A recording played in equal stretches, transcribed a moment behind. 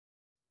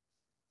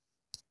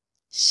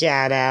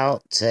Shout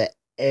out to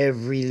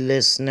every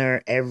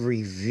listener,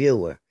 every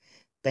viewer.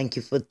 Thank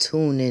you for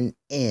tuning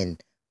in.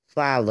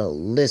 Follow,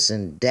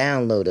 listen,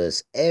 download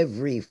us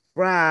every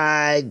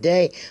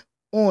Friday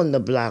on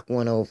the Block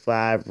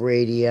 105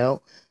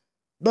 Radio.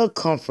 The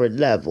Comfort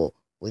Level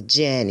with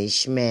Janny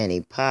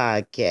Schmanny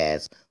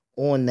podcast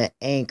on the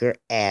Anchor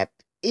app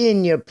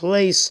in your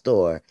Play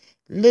Store.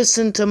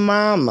 Listen to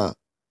Mama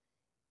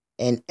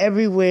and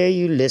everywhere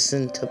you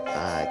listen to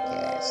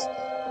podcasts.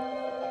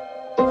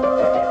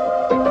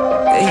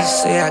 They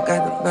say I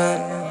got the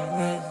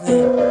band.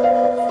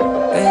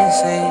 They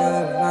say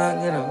I'm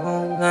block and a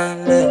whole block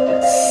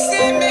lit.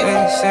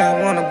 They say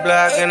I'm on the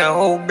block and a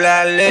whole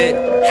block lit.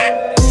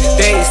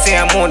 They say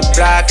I'm on the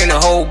block and a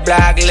whole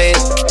block lit.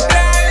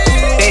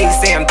 They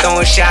say I'm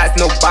throwing shots,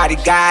 nobody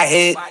got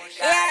hit.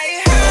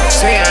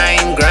 Say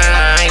I ain't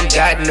grind,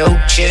 got no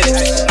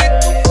chips.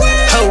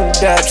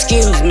 Hold up,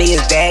 excuse me,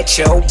 is that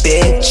your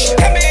bitch?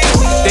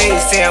 They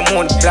say I'm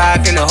on the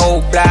block and the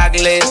whole block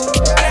lit.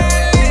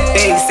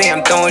 They say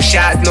I'm throwing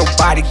shots,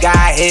 nobody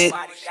got hit.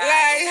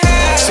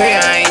 Say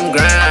I ain't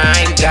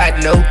grind,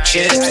 got no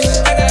chips.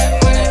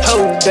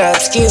 Hold up,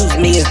 excuse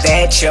me, is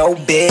that your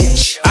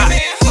bitch?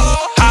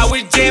 I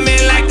was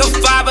jamming like a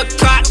 5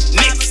 o'clock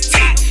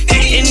mixtape.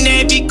 Hitting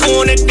every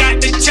corner, got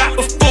the chop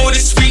before the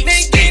sweet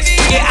sticks.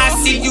 Yeah, I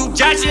see you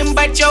judging,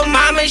 but your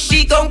mama,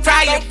 she gon'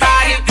 cry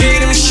about it.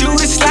 Hit him, shoot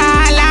a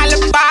slide,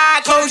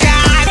 lullaby, close your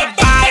eyes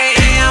about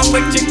it. Yeah, I'm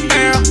with your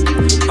girl,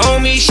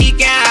 homie, she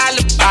can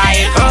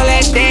alibi it. All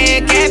that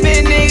damn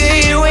capping,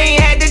 nigga, you ain't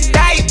had to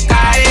die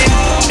about it.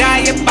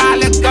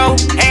 Diabolical,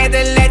 had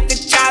to let the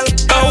child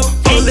go.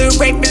 Full of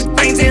rapist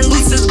brains and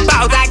looses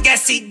balls, I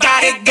guess he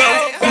gotta go.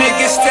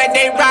 Niggas said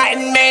they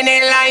rotten, man,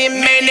 they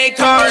lying, man, they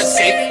car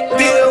sick.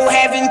 Bill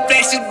having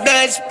flesh of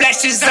blood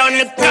splashes on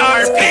the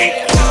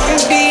carpet.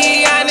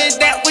 Be honest,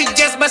 that was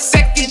just my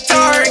second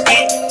target.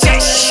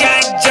 Just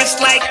shot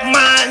just like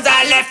mine,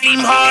 I left him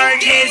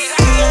hardest.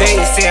 They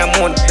say I'm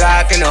on the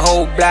block and the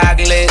whole block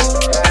lit.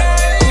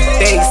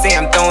 They say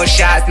I'm throwing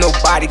shots,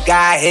 nobody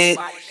got hit.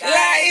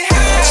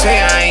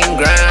 Say I ain't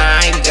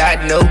grind,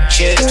 got no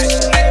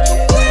chips.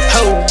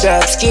 Hold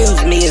up,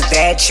 excuse me, is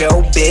that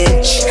your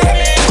bitch?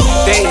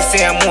 They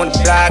say I'm on the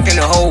block and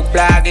the whole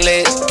block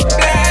lit.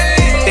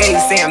 They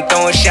say I'm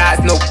throwing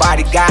shots,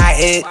 nobody got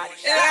hit.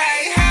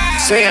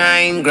 Say I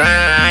ain't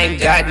grind,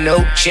 got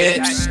no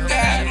chips.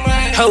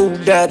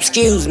 Hold up,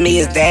 excuse me,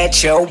 is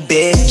that your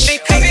bitch?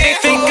 They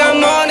think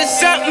I'm on to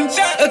something.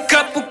 A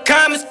couple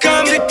comments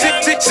coming.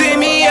 See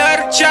me out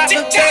of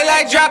chopper, they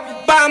like drop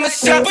a bomb or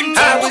something.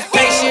 I was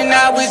patient,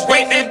 I was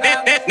waiting.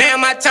 Now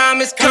my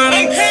time is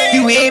coming.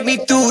 You hear me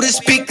through the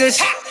speakers.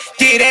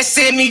 Yeah, that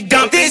send me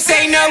dump. This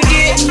ain't no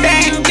get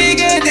back,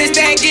 nigga. This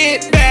that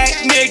get back,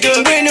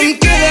 nigga. When them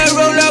killers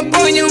roll up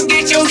on you,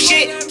 get your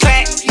shit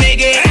flat,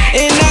 nigga.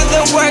 In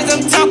other words,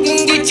 I'm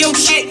talking, get your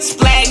shit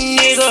splat,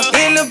 nigga.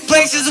 In the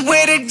places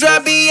where the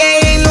drop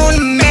ain't on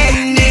the mat,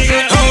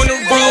 nigga. On the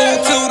road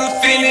to the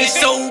finish,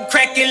 so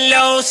cracking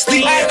low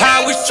sleep.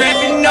 I was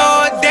trapping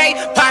all day,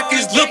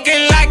 pockets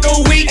looking like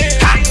a week.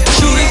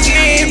 Shooters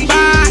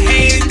nearby,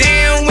 hands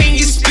down when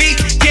you speak.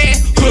 Yeah,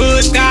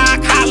 hood dog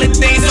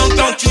holiday, so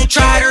don't you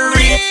try to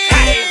read.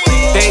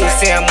 They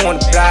say I'm on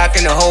the block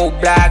and the whole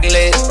block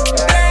lit.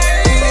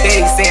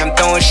 They say I'm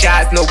throwing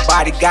shots,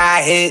 nobody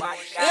got hit.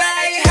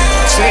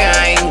 Say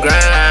I ain't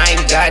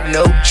grind, got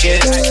no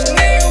chips.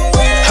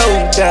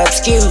 Hold up,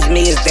 excuse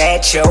me, is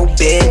that your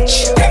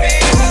bitch?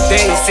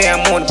 They say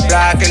I'm on the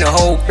block and the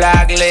whole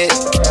block lit.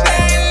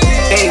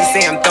 They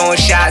say I'm throwing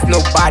shots,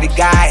 nobody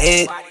got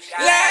hit.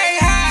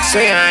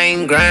 Say I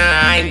ain't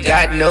grind,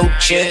 got no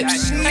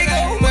chips.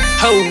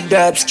 Hold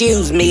up,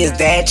 excuse me, is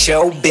that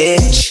your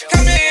bitch?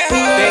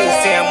 They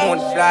say I'm on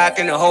the block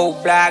and the whole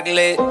block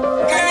lit.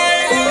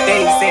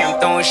 They say I'm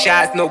throwing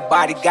shots,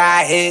 nobody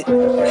got hit.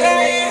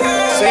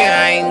 Say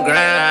I ain't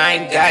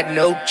grind, got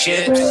no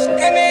chips.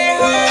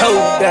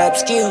 Hold up,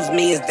 excuse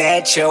me, is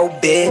that your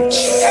bitch?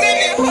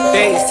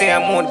 They say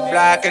I'm on the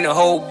block and the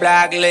whole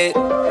block lit.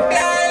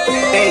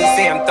 They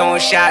say I'm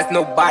throwing shots,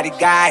 nobody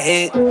got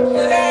hit.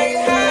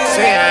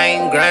 Say I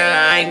ain't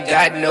grind,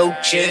 got no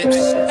chips.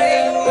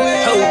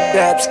 Hold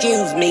up,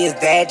 excuse me, is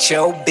that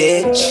your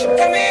bitch?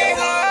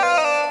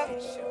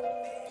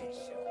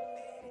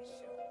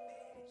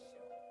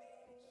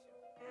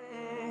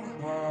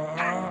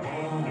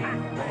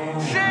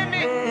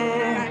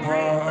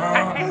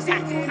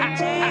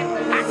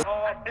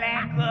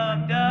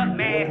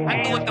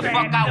 I do what the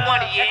fuck I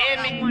want, you hear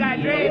me? All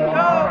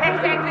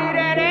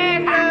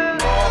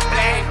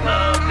black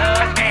clubbed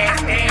up,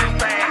 ass down,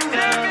 cracked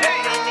up.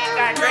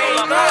 Got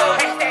Draco,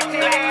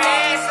 black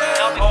ass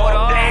up. All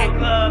black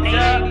clubbed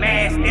up,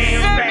 ass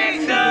down,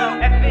 cracked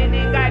up.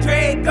 FNN got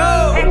Draco.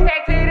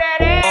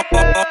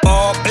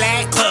 All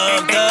black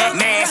clubbed up,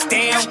 mask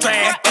down,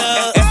 strapped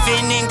up.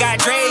 FNN got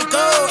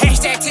Draco.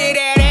 Hashtag to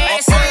that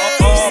ass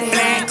up. All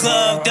black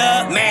clubbed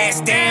up,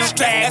 mask down,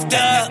 strapped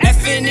up.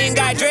 FNN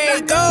got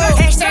Draco.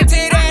 Hashtag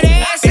to that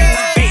ass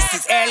up.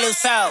 Bases, air loose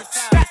sauce.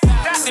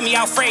 Send me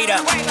Alfredo.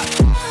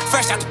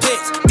 Fresh out the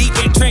pits, deep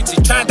in the trenches,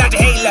 trying to dodge the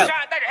halo.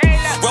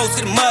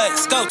 to the mud,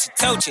 sculpture,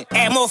 toachin',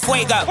 add more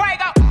fuego.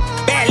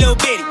 Bad little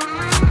bitty.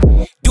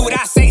 Do what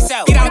I say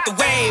so. Get out the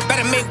way,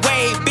 better make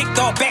way. Big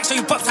dog back, show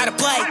you pups how to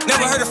play.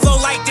 Never heard a flow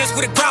like this,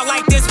 with a growl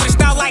like this, with a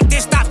style like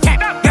this. Stop cap.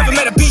 Never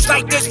met a beast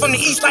like this, from the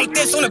east like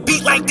this, on a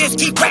beat like this.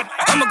 Keep rap.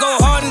 I'ma go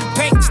hard in the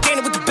paint,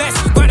 standing with the best.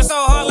 Grind so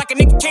hard like a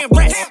nigga can't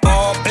rest.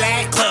 All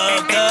black,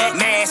 clubbed up,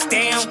 mask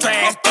down,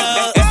 strapped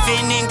up.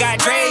 FNN got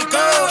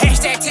Draco.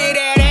 Hashtag to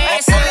that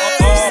ass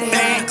up. All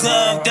black,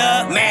 clubbed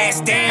up,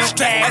 mask down,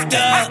 strapped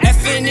up.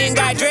 FNN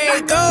got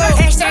Draco.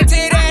 Hashtag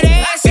to that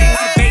ass up.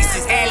 The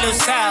bases, add little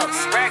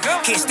sauce.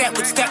 Can't step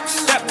with step.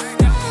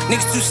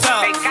 Niggas too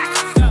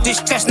soft.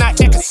 This chestnut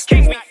checkers.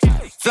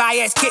 Fly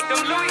ass kick.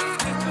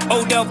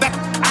 Odell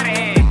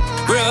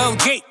Beckham. Real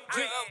OG.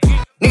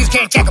 Niggas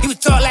can't check him. You was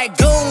tall like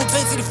goon.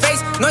 Twin to the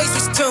face. No, he's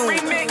just tune.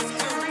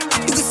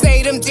 You can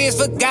say them tears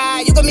for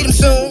God. You gon' meet him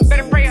soon.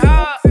 Better pray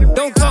hard.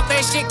 Don't talk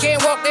that shit.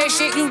 Can't walk that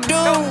shit. You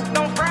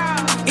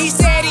do. He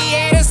said he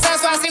had a son,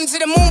 so I sent him to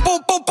the moon.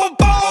 Boom, boom, boom,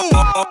 boom.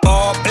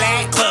 All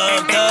black,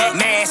 clubbed up,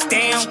 mask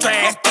down,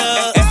 strapped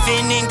up.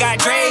 FNN got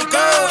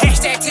Draco.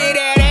 Hashtag to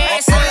that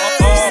ass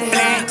up. All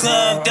black,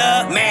 clubbed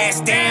up,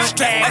 mask down,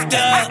 strapped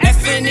up.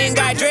 FNN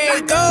got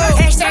Draco.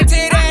 Hashtag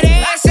to that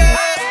ass up.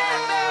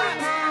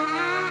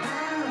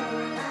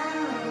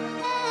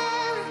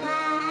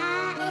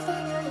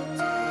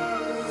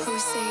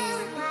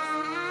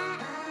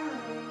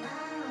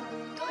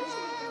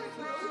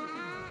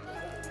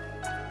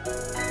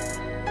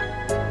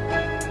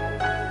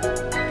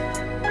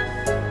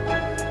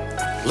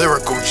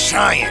 Lyrical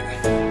giant.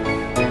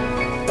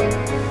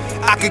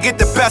 I could get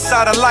the best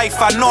out of life,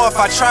 I know if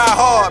I try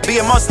hard. Be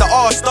amongst the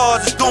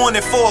all-stars, just doing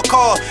it for a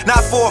call. Not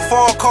for a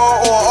fall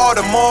car or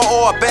an Audemars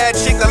or a bad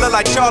chick that look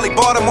like Charlie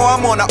Baltimore.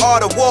 I'm on the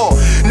art of war.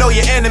 Know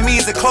your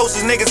enemies the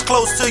closest niggas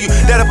close to you,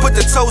 that'll put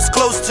the toast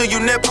close to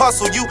you, nip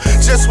hustle you.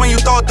 Just when you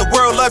thought the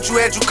world loved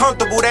you, had you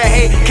comfortable, that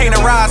hate can't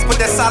arise.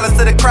 Put that silence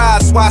to the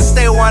cries, so I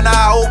stay one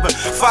eye open.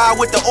 Fire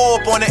with the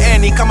orb on the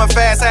end, he coming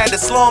fast, I had to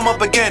slow him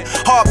up again.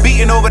 Heart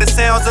beating over the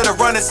sounds of the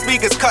running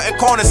speakers, cutting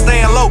corners,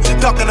 staying low,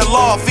 ducking the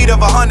law, feet of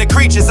 100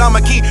 creatures.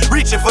 I'ma keep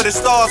reaching for the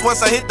stars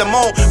once I hit the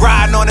moon.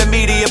 Riding on the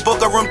media,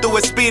 book a room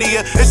through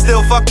Expedia. It's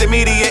still fuck the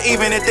media,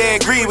 even if they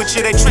agree with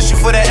you, they twist you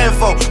for the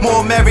info.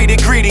 More married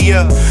and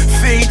greedier.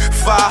 Fee,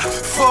 fi,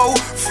 fo,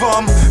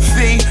 fum.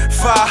 Fee,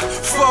 fi,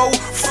 fo,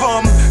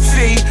 fum.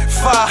 Fee,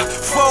 fi,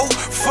 fo,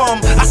 fum.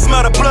 I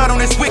smell the blood on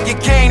this wicked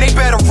cane, they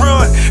better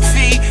run.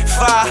 Fee,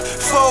 fi,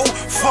 fo,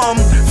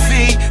 fum.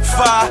 Fee,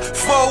 fi,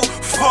 fo,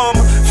 fum.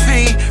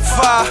 Fee,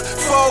 fi,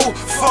 fo,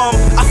 fum.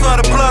 I smell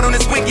the blood on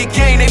this wicked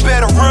cane, they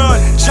better run.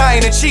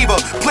 Giant achiever,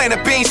 playing a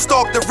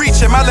beanstalk to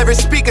reach it. My lyrics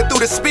speaking through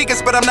the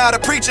speakers, but I'm not a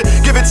preacher.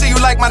 Give it to you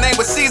like my name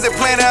was Caesar.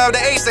 Planet of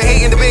the ace,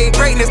 hating, debating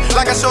greatness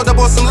like I showed up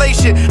on some late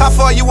shit. How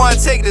far you wanna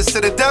take this? To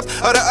the depth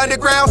of the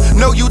underground?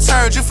 No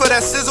U-turns, you feel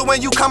that sizzle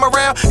when you come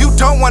around? You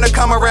don't wanna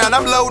come around,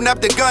 I'm loading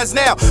up the guns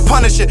now.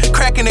 Punish it,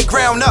 cracking the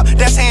ground up,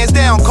 that's hands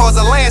down. Cause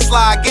a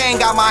landslide, gang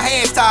got my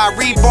hands tied.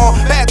 Reborn,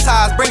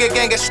 baptized, bring a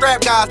gang of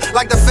strap guys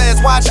like the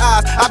feds watch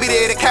eyes. I'll be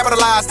there to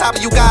capitalize, top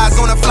of you guys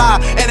on the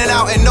fly. In and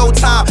out in no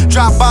time,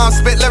 drop bombs,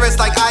 spit lyrics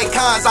like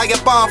icons. I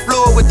get bomb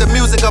fluid with the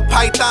music of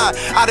Python.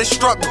 I done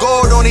struck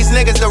gold on these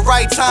niggas the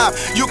right time.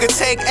 You can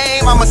take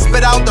aim, I'ma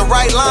spit out the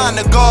right line,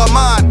 the God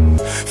mine.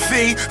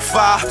 Fee,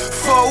 fi,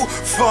 fo,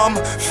 fum.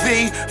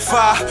 Fee,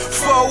 fi,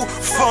 fo,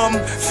 fum.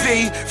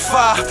 Fee,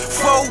 fi,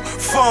 fo,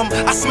 fum.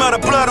 I smell the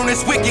blood on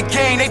this wicked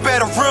cane, they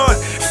better run.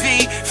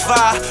 Fee,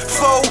 fi,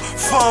 fo,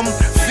 fum.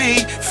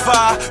 Fee,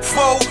 fi,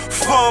 fo,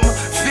 fum.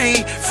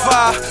 Fee,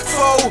 fi,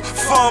 fo,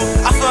 fum.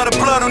 I smell the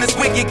blood on this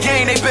wicked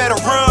game, they better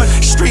run.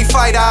 Street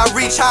fighter, I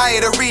reach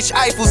higher to reach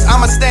Eiffels.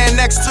 I'ma stand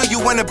next to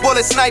you when the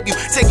bullets snipe you.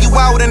 Take you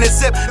out in a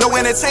zip, no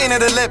entertainer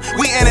to lip.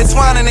 We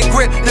intertwining the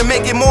grip to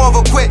make it more of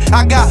a quit.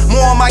 I got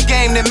more on my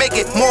game to make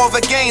it more of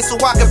a game, so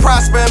I can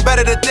prosper and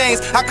better the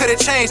things I could've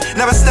changed.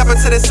 Never stepping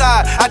to the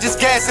side, I just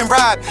gas and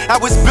ride. I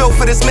was built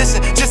for this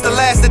mission, just the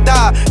last to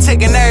die.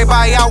 Taking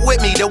everybody out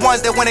with me, the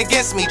ones that went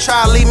against me.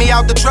 Try to leave me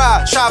out the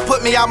dry, try to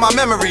put me out my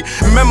memory.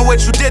 Remember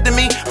what you did to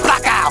me?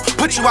 Block out,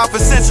 put you out for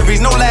centuries.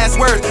 No last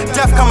words,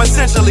 death come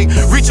essentially.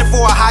 Reaching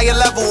for a higher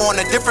level on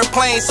a different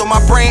plane, so my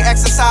brain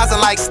exercising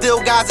like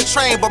still guys are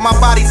trained. But my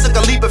body took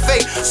a leap of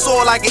faith,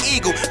 soared like an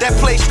eagle. That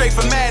played straight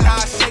from man, how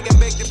I shake and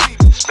bake the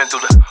people. Spin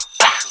through the.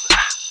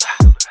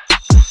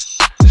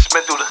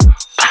 Spin through the.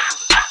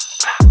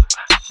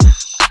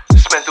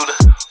 Spin through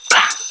the.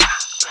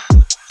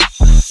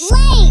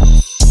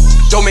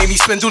 Don't make me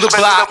spin through the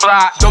block.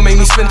 Don't make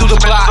me spin through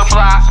the block.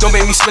 Don't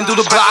make me spin through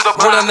the block.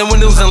 Roll down the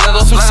windows and let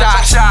off some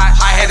shots.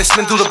 I had to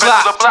spin through the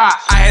block.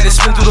 I had to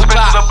spin through the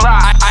block.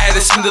 I had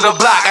to spin through the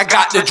block. I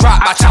got the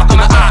drop. I chopped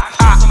on the eye.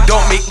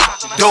 Don't make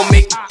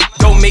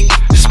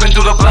spin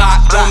through the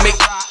block. Don't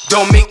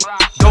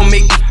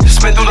make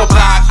spin through the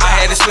block. I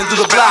had to spin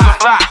through the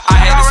block. I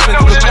had to spin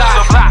through the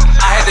block.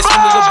 I had to spin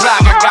through the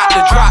block. I got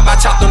the drop. I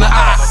chopped on the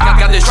eye. I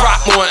got the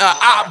drop on an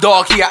op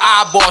dog, he an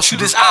eyeball,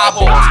 shoot his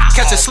eyeballs.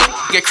 Catch a slip,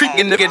 get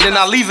creeping nigga, then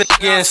I leave it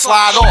and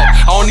slide off.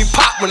 I only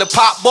pop when it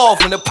pop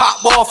off, when it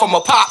pop off, I'ma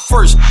pop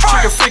first.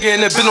 Trigger figure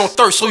and it been on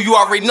thirst, so you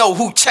already know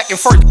who checking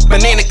first.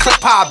 Banana clip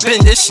how I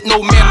bend this shit,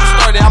 no man who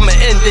started, I'ma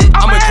end it.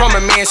 I'm a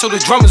drummer man, so the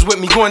drummers with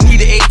me, gonna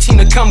need an 18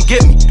 to come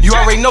get me. You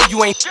already know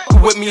you ain't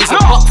with me, it's a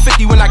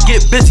 $150 when I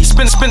get busy.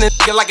 Spinning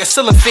nigga like a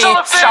ceiling fan.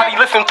 Shotty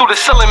lifting through the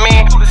ceiling,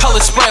 man.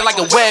 Color spread like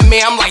a web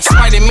man, I'm like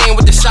Spider-Man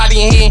with the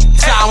shotty in hand.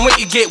 John Wick,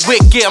 you get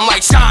wicked, I'm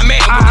like Sean Man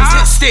with his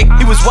hit stick.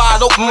 He was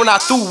wide open when I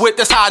threw it,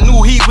 that's how I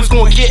knew he was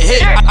gonna get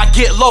hit. I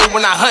get low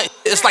when I hunt,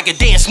 it's like a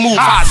dance move,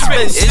 how I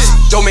spin it.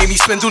 Don't make me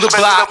spin through the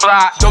block,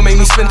 don't make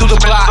me spin through the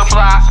block,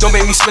 don't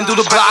make me spin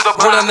through the block.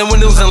 Roll down the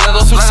windows and let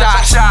off some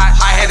shots.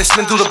 I had to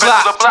spin through the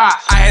block,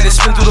 I had to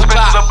spin through the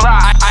block,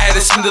 I had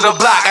to spin through the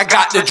block. I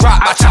got the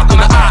drop, I chopped on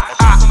the eye.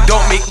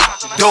 Don't make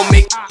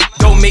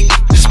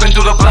spin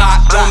through the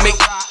block. Don't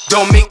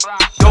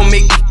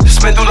make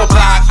spin through the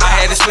block. I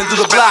had to spin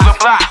through the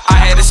block. I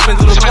had to spin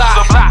through the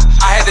block.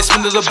 I had to spin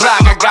through the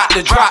block. I got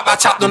the drop. I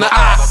chopped on the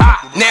eye.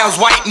 Now it's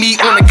white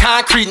meat on the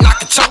concrete. Knock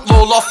a chunk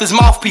roll off his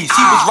mouthpiece.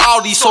 He was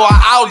rowdy, so I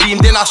Audi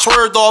him. Then I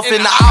swerved off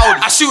in the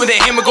Audi. I shoot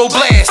at him and go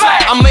blast.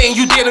 I'm laying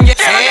you dead on your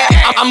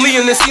head. I'm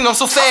leaving the scene. I'm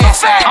so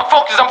fast. I'm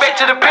focused. I'm back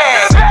to the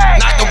bag.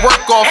 Knock the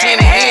work off hand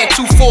in hand.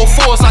 2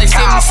 4-4s like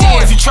 70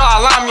 cents. If you try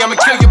to lie me,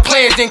 I'ma kill your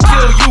plans, then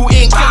kill you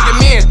and kill your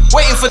man.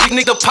 Waiting for the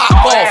nigga to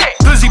pop off.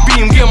 Glizzy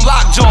beam, get him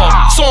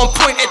lockjaw. So on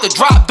point at the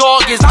drop,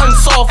 dog is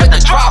unsolved at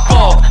the drop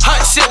off.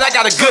 Hunt shit, I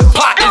got a good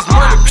plot. It's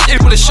murder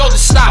shit with a shoulder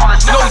stop.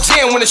 No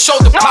jam when the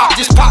shoulder pop.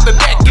 Just pop it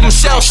back, give him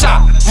shell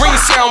shot. Ring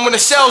sound when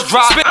the shells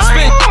drop.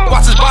 Spin,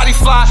 watch his body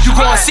fly. You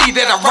gon' see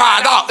that I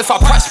ride out. If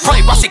I press play,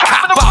 watch it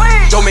cop out.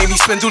 Don't make me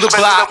spin through the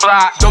block.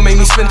 Don't make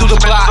me spin through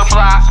the block.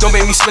 Don't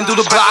make me spin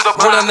through the block.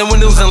 Roll down the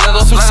windows and let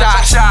off some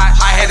shots.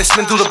 I had to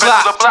spin through the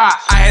block.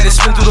 I had to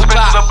spin through the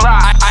block.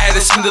 I had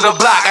to spin through the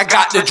block. I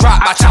got the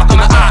drop. I chopped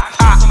on the eye.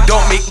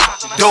 Don't make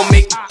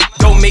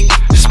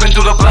spin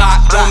through the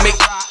block. Don't make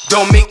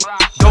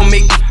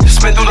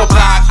spin through the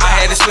block.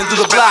 I had to spin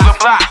through the block.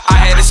 I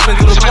had to spin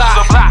through the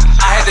block.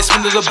 I had to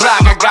spin through the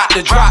block. I got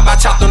the drop. I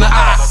chopped on the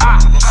eye.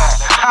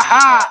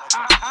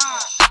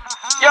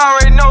 Y'all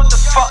already know what the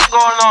fuck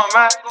going on,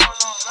 man.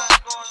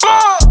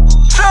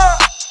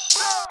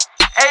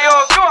 Hey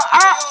yo, go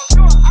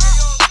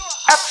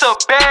that's a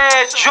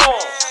bad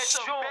joint.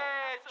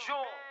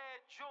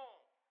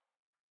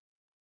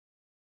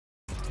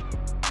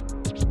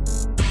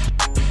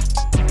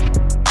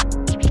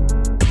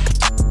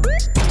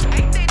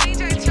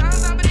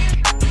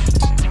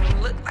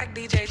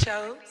 DJ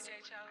Chose.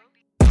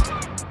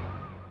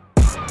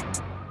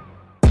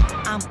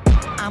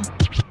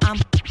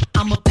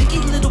 I'm a picky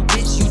little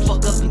bitch, you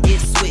fuck up and get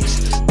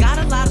switched. Got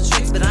a lot of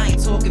tricks, but I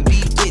ain't talking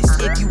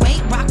bewitched. If you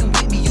ain't rockin'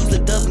 with me, use a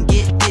dove and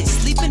get bitched.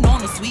 Sleeping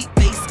on a sweet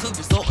face could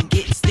result in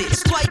getting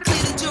stitched. Quite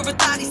clear that you're a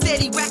thought, he said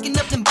he racking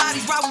up them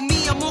bodies. Ride with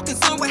me, I'm more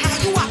concerned with how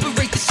you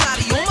operate the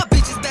shotty. All my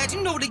bitches bad,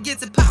 you know they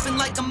gets it poppin'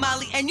 like a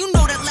molly. And you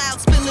know that loud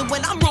spillin'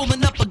 when I'm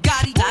rolling up a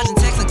Gotti. Dodging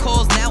texts and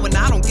calls now and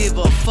I don't give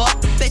a fuck.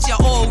 Bet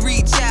y'all all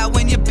reach out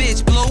when your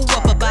bitch blow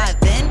up. But by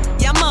then,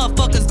 y'all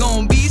motherfuckers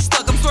gon' be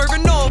stuck. I'm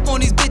swerving off on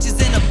these bitches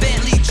in a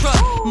Bentley truck.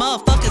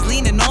 Motherfuckers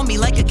leaning on me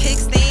like a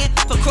kickstand.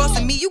 For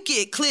crossing me, you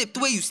get clipped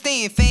where you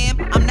stand, fam.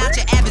 I'm not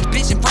your average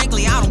bitch and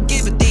frankly, I don't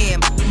give a damn.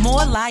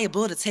 More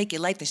liable to take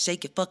your life than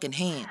shake your fucking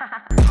hand.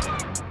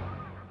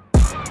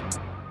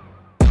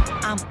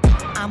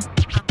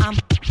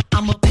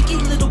 I'm a picky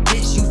little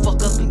bitch, you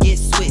fuck up and get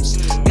switched.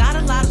 Got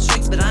a lot of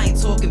tricks, but I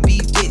ain't talking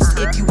bewitched.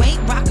 If you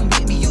ain't rockin'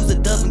 with me, use a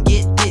dove and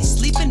get ditched.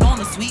 Sleeping on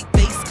a sweet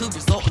face could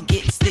result in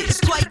getting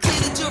stitched. Quite clear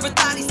that you're a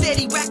thought, he said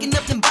he racking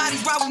up them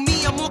bodies. Ride with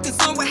me, I'm more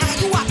concerned with how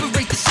you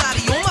operate the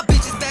shotty. All my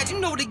bitches bad, you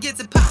know they gets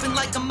it poppin'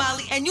 like a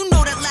molly. And you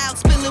know that loud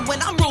spillin'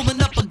 when I'm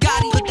rolling up a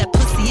Gotti. Put that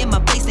pussy in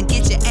my face and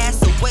get your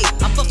ass away.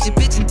 I fucked your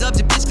bitch and dubbed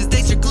your bitch cause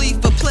they strictly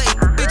for play.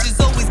 Bitches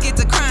always get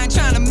to crying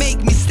trying to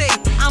make me stay.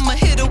 I'm a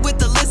hitter with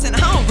the listen,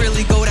 I don't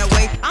really go that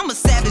way. I'm a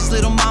savage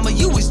little mama,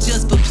 you was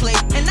just for play.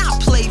 And I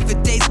play for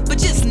days, but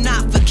just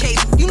not for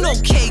case. You know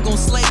K gon'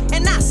 slay,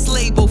 and I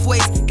slay both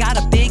ways. Got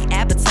a big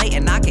appetite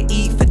and I can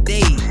eat for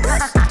days.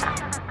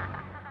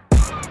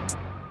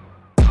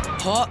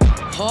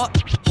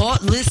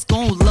 Heartless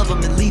gon' love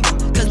them and leave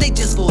them, cause they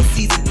just for a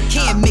season.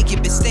 Can't make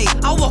it mistake,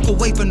 I walk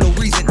away for no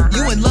reason.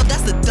 You in love,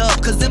 that's a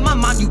dub, cause in my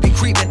mind you be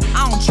creeping.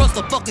 I don't trust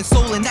a fucking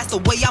soul and that's the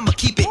way I'ma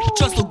keep it.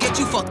 Trust will get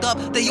you fucked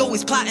up, they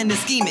always plotting and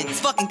scheming. It's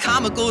fucking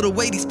comical the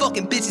way these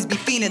fucking bitches be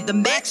fiending. The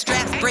max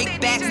straps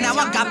break backs, now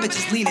I got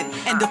bitches leaning.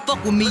 And to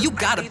fuck with me, you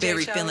gotta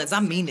bury feelings,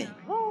 I mean it.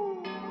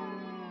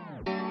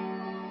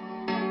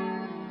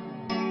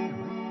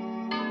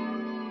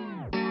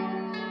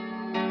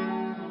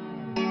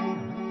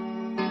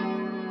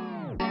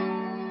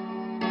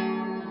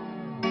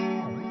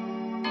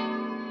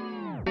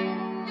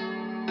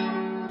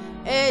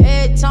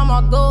 Every time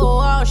I go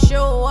out,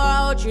 show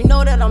out, you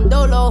know that I'm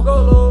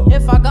dolo.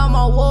 If I got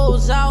my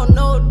woes out,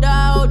 no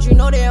doubt, you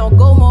know they don't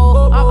go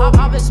more.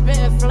 I've been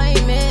spitting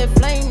flame it,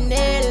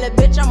 little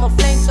bitch, I'm a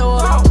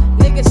flamethrower.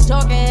 Niggas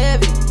talking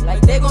heavy,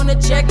 like they gonna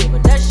check it.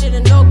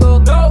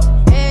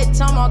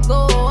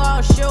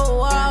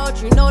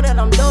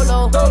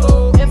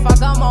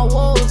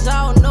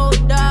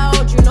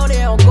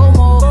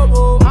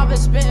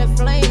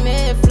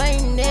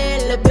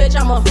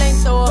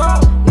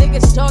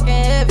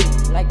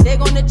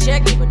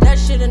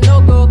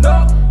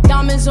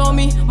 on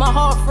me, my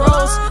heart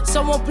froze.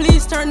 Someone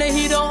please turn the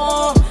heater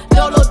on.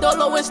 Dolo,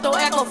 dolo, and still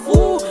act a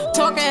fool.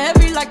 Talking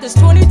heavy like this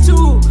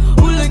 22.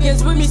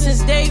 Hooligans with me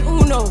since day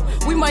uno.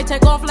 We might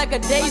take off like a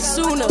day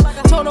sooner.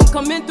 Told them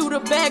come in through the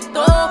back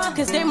door,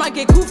 cause they might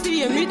get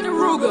goofy and meet the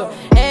Ruger.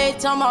 Every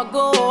time I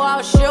go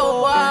out,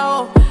 show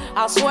out,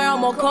 I swear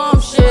I'm gon'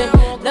 come shit.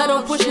 Let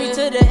them push me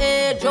to the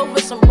edge over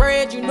some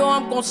bread, you know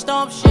I'm gon'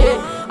 stomp shit.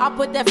 I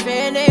put that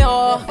fear in they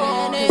off,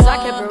 cause I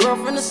kept it real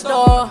from the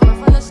start.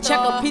 Check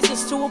up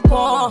pieces to a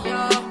pawn.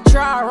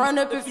 Try run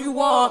up if you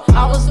want.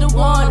 I was the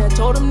one that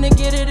told him to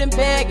get it and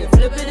bag it,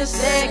 flip it and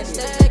stack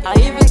it. I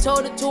even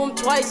told it to him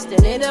twice,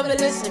 then they never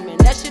listened, man,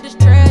 that shit is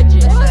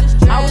tragic.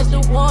 I was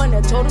the one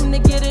that told him to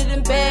get it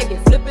and bag it,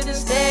 flip it and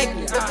stack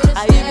it.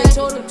 I even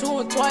told him to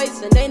him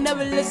twice, and they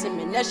never listened,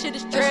 man, that shit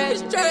is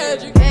tragic.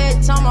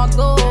 Every time I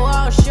go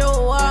out,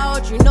 show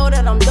out, you know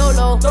that I'm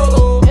dolo.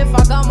 If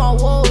I got my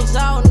woes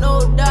out, no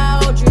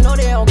doubt, you know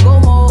they on go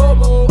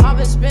mode. I've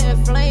been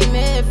spitting flame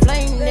in,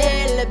 flame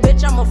there, little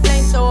bitch, I'm a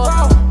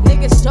flamethrower.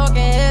 Niggas talking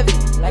heavy,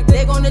 like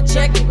they gonna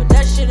check it, but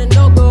that shit a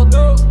no-go.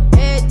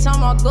 Every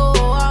time I go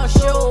out,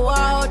 show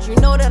out, you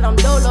know that I'm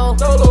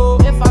dolo.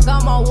 If I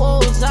got my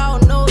woes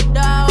out, no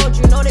doubt,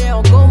 you know they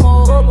on go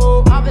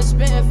mode. I've been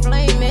spitting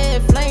flame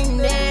in, flame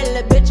there,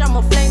 little bitch, I'm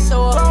a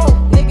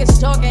flamethrower. Niggas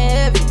talking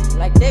heavy,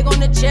 like they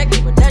gonna check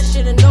it, but that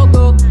shit a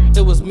no-go.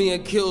 It was me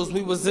and Kills,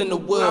 we was in the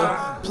wheel,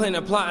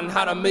 planning, plotting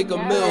how to make a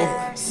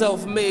meal.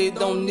 Self-made,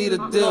 don't need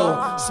a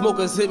deal.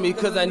 Smokers hit me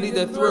cause I need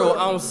a thrill.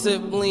 I don't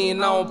sip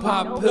lean, I don't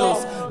pop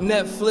pills.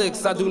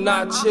 Netflix, I do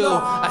not chill.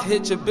 I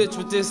hit your bitch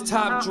with this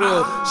top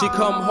drill. She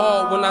come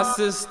hard when I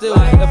sit still.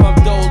 If I'm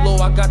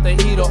dolo, I got the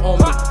heater on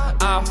me.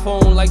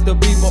 iPhone like the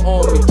beeper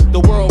on me. The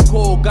world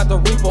cold, got the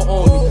reaper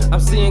on me. I'm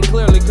seeing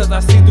clearly cause I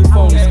see through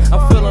phonies.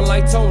 I'm feeling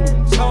like Tony.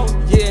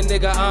 Yeah,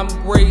 nigga, I'm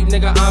great,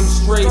 nigga, I'm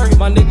straight.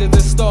 My niggas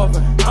is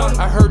starving.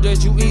 I heard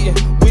that you eating,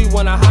 we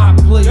want a hot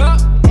plate.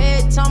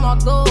 Every time I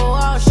go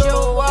out,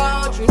 show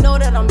out, you know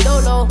that I'm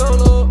dolo.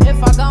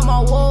 If I got my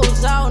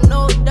woes out,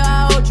 no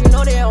doubt, you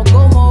know they on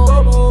go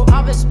mode.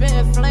 I've been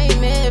spitting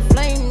flame in,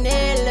 flame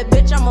there, little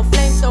bitch, I'm a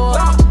flamethrower.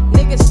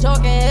 Niggas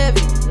talking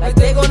heavy, like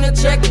they gonna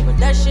check it, but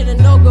that shit a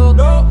no-go.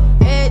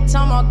 Every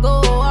time I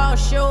go out,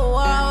 show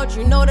out,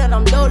 you know that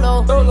I'm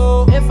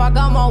dolo. If I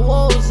got my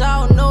woes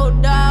out, no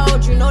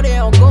doubt, you know they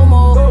on go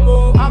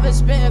mode. I've been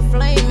spitting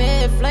flame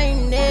in,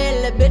 flame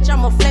there, little bitch,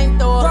 I'm a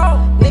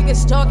flamethrower.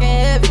 Niggas talking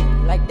heavy,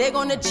 like they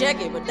gonna check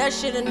it, but that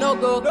shit a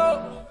no-go.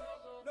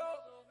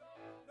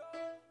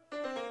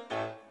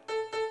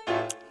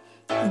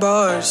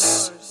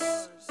 Bars.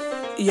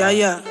 Yeah,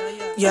 yeah,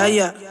 yeah,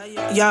 yeah,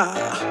 yeah,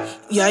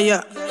 yeah,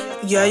 yeah,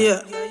 yeah,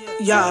 yeah,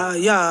 yeah,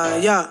 yeah,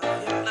 yeah.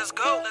 Let's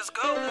go, let's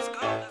go, let's go,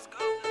 let's go,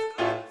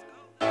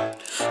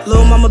 let's go.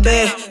 Lil' mama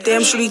bad,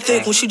 damn shitty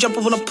thick. When she jump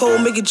up on a pole,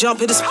 make it jump,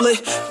 hit a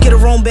split. Get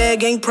her own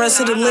bag, ain't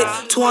pressing it lit.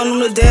 2 on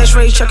the dash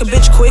race, check a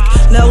bitch quick.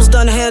 Nails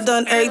done, hair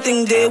done,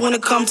 everything did. When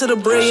it come to the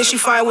bread, yeah, she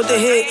fire with the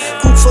head.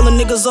 Group full of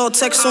niggas all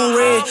text on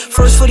red.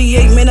 First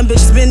 48, man, them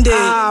bitches been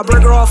dead.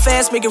 Break her all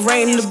fast, make it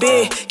rain in the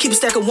bed. Keep a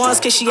stack of ones,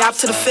 case she out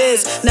to the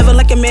feds. Never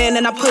like a man,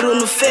 and I put her on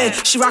the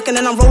fed. She rockin'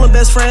 and I'm rolling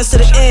best friends to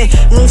the end.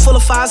 Room full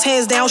of 5s,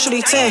 hands down,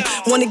 shooty 10.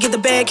 Wanna get the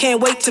bag, can't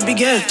wait to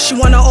begin. She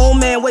want her own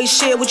man, wait,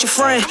 share with your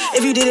friend.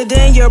 If you did it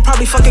then, you'll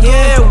probably fuck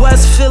again.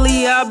 West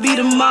Philly, I be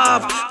the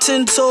mob.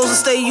 10 toes and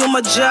stay on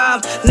my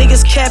job.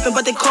 Niggas capping,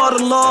 but they call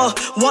the law.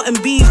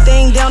 Wanting beef,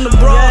 thing down the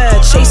broad.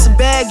 Yeah, chase a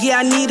bag, yeah,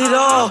 I need it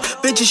all.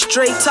 Bitches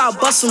straight top,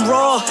 bustin'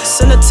 raw.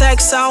 Send a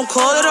text, I don't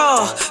call it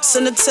all.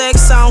 Send a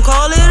text, I don't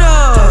call it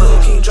all.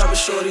 Hello, can you drop a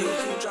shorty?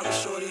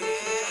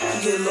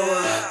 Get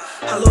lower.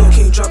 Hello,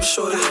 can you drop a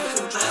shorty?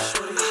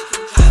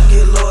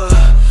 Get lower.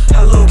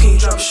 Hello, can you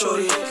drop a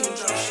shorty?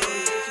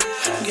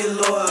 Get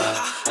lower.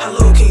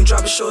 Hello, can you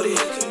drop a shorty?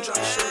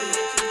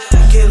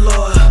 Get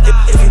lower.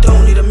 If you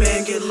don't need a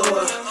man, get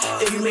lower.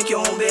 If you make your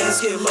own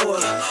bands, get lower.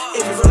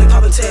 If you really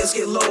poppin' tags,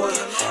 get lower.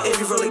 If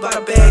you really buy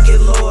a bag,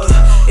 get lower.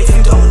 If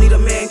you don't need a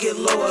man, get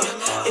lower.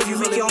 If you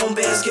make your own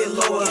bands, get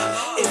lower.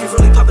 If you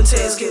really poppin'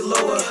 tags, get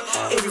lower.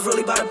 If you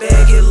really buy a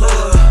bag, get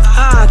lower.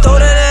 Throw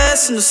that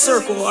ass in the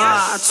circle.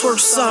 Twerk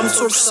something,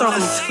 twerk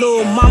something.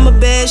 Lil' mama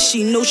bad,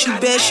 she know she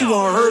bad, she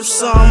want her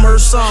some, her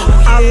some.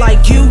 I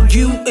like you,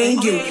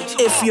 and you.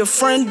 If your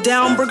friend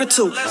down, burger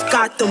too.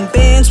 Got them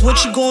bands,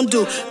 what you gon'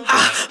 do?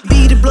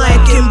 Be the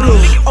black and blue.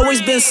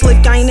 Always been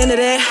slick, I ain't into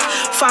that.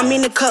 Find me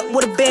in the cut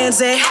where the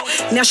band's at.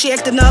 Now she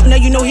acting up, now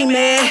you know he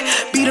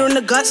mad. Beat her in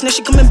the guts, now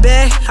she coming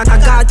back. I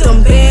got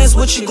them bands,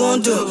 what you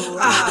gon' do?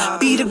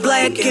 Be the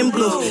black and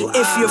blue.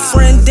 If your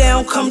friend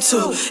down, come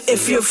too.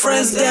 If your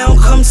friends down,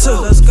 come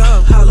too. Let's go.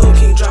 How low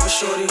can you drop a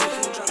shorty?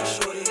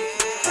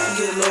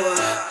 Get lower.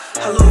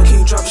 How low can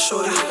you drop a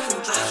shorty?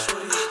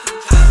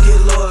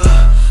 Get lower.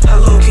 How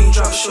low can you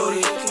drop a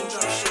shorty?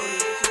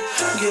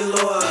 Get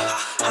lower.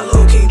 How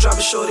low can you drop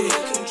a shorty?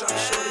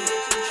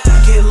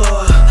 Get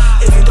lower.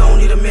 If you don't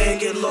need a man,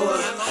 get lower.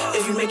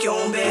 If you make your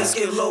own bands,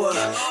 get lower.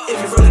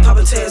 If you really pop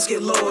poppin' tags,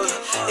 get lower.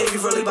 If you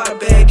really buy a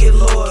bag, get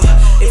lower.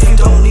 If you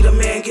don't need a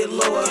man, get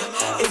lower.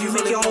 If you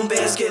make your own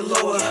bands, get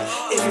lower.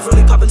 If you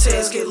really poppin'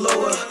 tags, get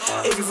lower.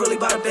 If you really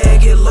buy a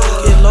bag, get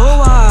lower. Get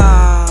lower.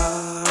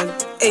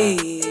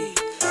 Ayy.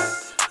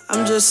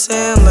 I'm just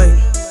saying, like,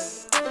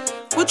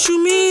 what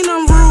you mean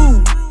I'm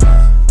rude?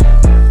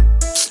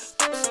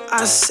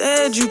 I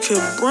said you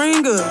could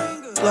bring her.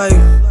 Like,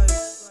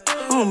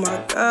 oh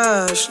my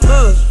gosh,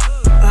 look.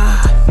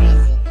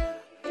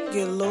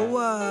 Get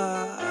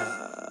lower.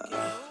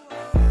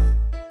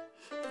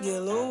 Get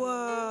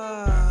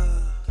lower.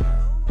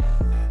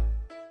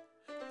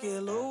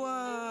 Get lower.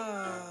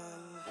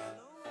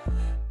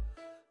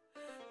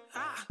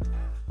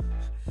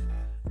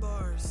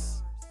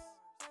 Bars.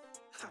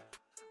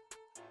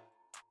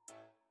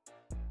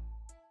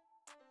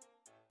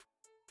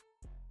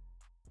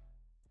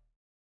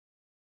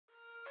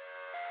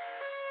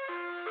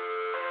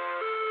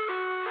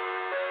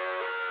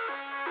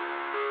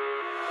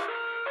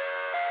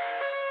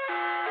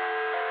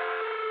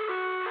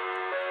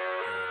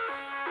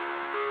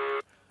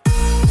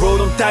 Roll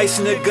them dice,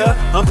 nigga.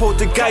 I'm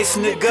poltergeist,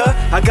 nigga.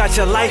 I got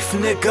your life,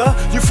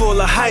 nigga. You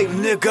full of hype,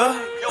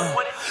 nigga.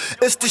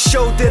 It's the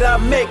show that I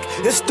make.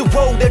 It's the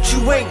road that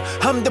you ain't.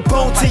 I'm the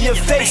bone to your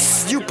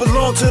face. You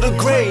belong to the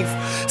grave.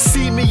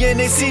 See me and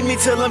they see me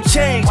till I'm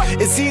changed.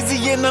 It's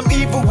easy and I'm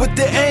evil with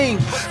the aim.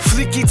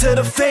 Fleeky to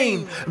the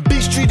fame. B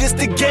Street is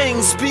the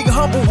gang. Speak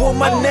humble with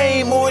my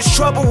name, or it's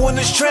trouble on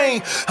this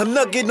train. I'm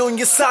nugget on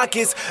your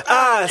sockets,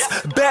 eyes.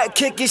 Back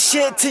kicking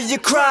shit till you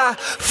cry.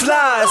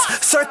 Flies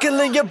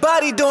circling your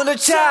body, doing a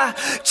cha.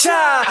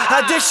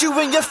 I dish you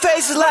in your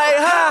face like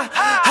ha.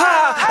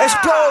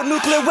 Explode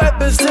nuclear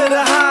weapons to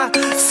the high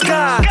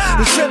sky.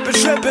 Trippin',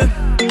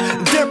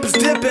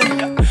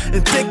 dippin',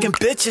 and thinking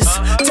bitches,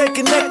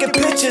 taking naked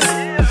pictures.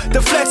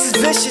 The flex is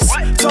vicious,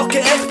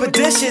 talking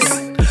expeditious.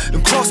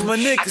 And cross my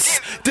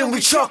niggas, then we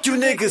chalk you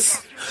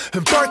niggas.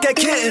 And bark at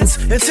kittens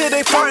until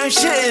they fart and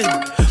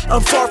shittin'.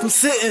 I'm far from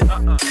sitting,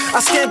 I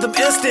scanned them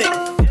instant.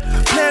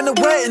 Plan a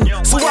wedding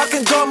so I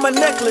can guard my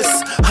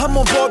necklace. I'm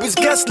on Barbie's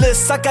guest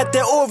list, I got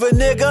that aura,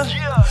 nigga.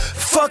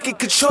 Fuck it,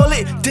 control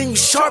it, then you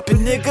sharpen,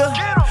 nigga.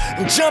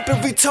 And jumpin'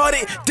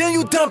 retarded, then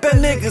you dump at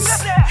niggas.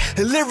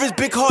 And lyrics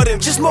big hearted,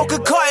 just smoke a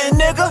carton,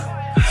 nigga.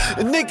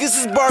 And niggas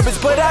is barbers,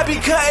 but I be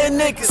cutting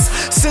niggas.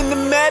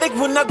 Cinematic,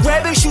 when I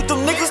grab it, shoot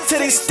them niggas till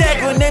they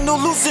staggering. Ain't no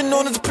losing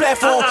on this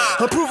platform.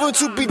 I'm proving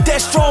to be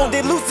that strong.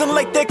 They losing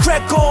like they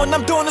crack on.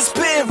 I'm doing the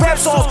spitting rap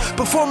songs,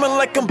 performing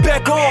like I'm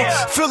back on.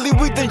 Philly,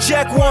 we done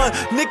jack one.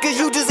 Nigga,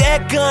 you just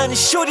act gun.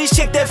 Shorty,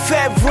 shake that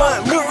fat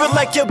runt. Moving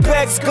like your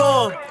back's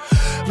gone.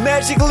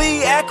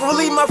 Magically,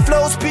 accurately, my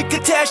flow speak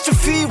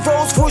catastrophe.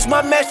 Rolls Royce,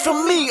 my match for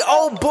me.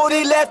 Oh boy,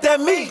 they laughed at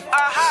me.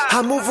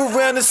 I move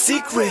around in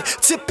secret,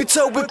 tippy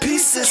toe with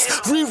pieces.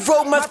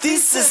 Rewrote my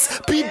thesis,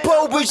 be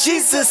bold with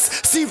Jesus.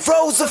 See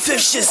rows of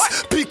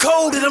fishes, be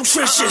cold in them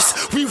trenches.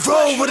 We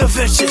roll with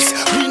adventures,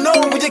 we know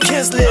where the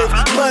kids live.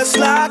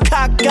 Mudslide,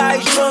 cock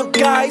guys, drunk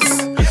guys.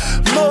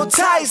 Mo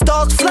ties,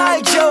 dogs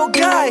fly, Joe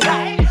guy.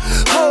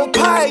 Whole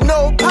pie,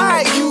 no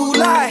pie, you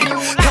lie.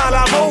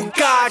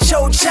 Calaboca,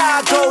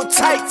 chocha, go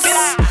tights.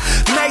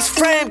 Nice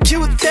frame,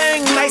 cute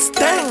thing, nice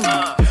thing.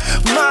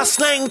 My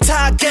slang,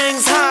 tie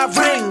gangs, high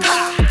range.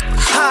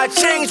 High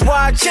change,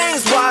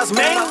 wise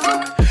man.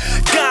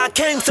 God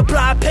came,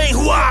 supply pain,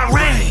 who I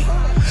reign.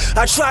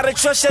 I try to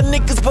trust your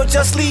niggas, but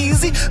you're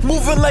sleazy.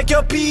 Moving like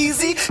you're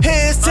peasy.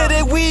 Heads to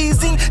the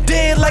wheezing,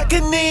 dead like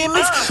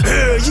anemics.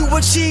 You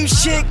achieve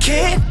shit,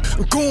 kid.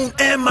 Goon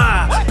am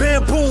I,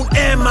 bamboon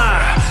am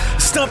I.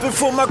 Stumping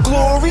for my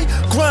glory,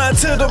 grind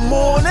till the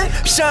morning.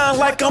 Shine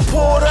like I'm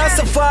Porter, I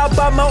survive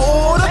by my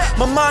order.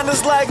 My mind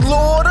is like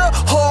Lorda,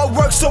 hard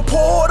work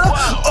supporter.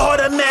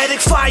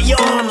 Automatic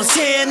firearms,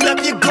 hand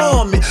up your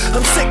garment.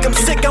 I'm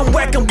sick, I'm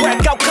whack,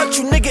 I'll cut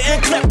you nigga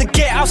and clap the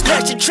gap. I'll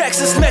scratch your tracks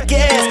and smack your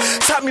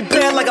ass. Top me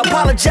bad like I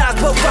apologize,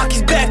 but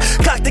Rocky's back.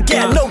 Cock the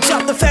gap, no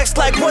drop the facts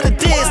like what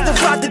it is. Then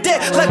ride the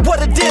dead like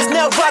what it is.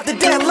 Now ride the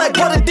dead like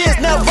what it is.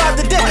 Now ride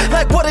the dead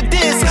like what it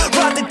is.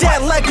 Ride the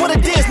dead like what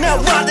it is. Now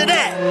ride the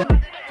dead.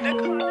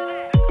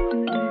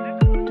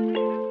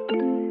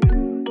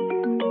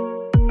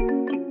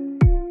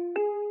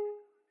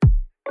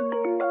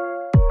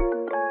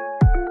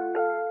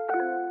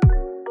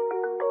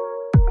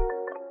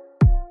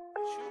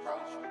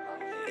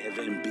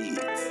 Evan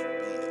Beats.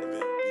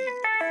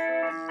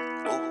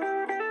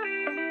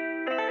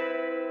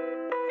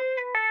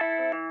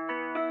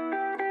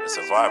 It's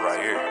a vibe right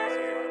here.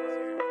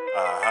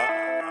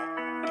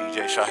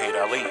 DJ Shahid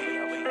Ali.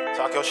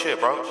 Talk your shit,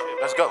 bro.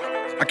 Let's go.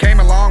 I came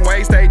a long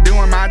way, stay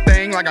doing my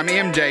thing like I'm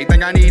MJ.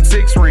 Think I need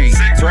 6 rings.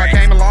 So I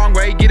came a long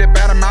way, get it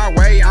out of my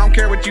way. I don't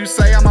care what you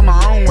say, I'm on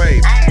my own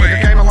way.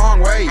 Nigga came a long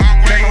way,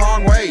 came a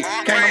long way,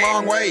 came a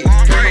long way,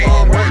 came a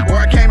long way. Boy,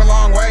 I came a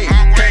long way,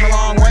 came a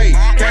long way,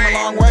 came a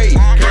long way,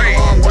 came a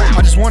long way.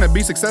 I just wanna be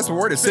be successful,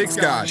 where the 6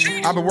 guys.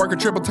 I've been working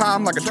triple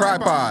time like a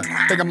tripod.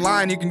 Think I'm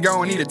lying, you can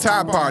go and eat a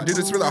Tide Pod. Do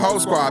this for the whole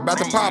squad, about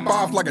to pop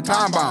off like a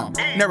time bomb.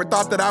 Never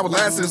thought that I would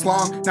last this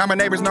long. Now my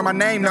neighbors know my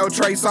name, no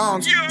Trey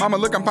Songz. Mama,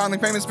 look, I'm finally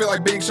famous, feel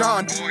like Big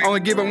Sean. Only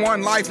given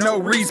one life, no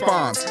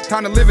respawns.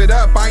 Time to live it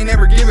up, I ain't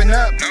never giving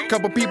up.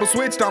 Couple people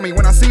switched on me,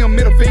 when I see them,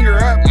 middle finger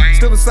up.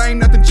 Still the same,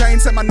 nothing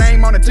changed, set my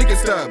name on a ticket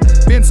stub.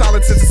 Been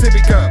solid since the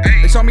Sippy Cup.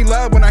 They show me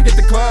love when I hit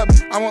the club.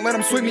 I won't let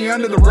them sweep me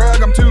under the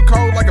rug. I'm too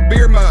cold like a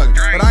beer mug.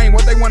 But I ain't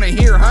what they wanna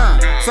hear, huh?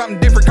 Something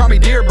different, call me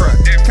Dear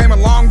Bruh. Came a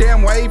long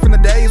damn way from the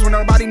days when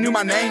nobody knew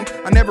my name.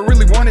 I never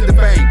really wanted the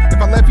fame. If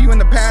I left you in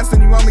the past,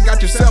 then you only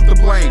got yourself to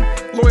blame.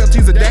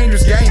 Loyalty's a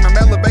dangerous game, I'm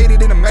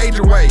elevated in a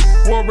major way.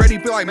 Already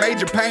feel like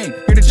major pain,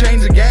 here to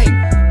change the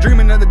game.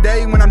 Dreaming of the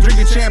day when I'm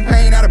drinking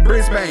champagne out of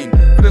Brisbane.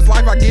 For this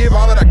life I give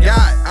all that I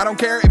got. I don't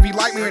care if you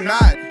like me or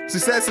not.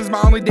 Success is my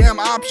only damn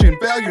option,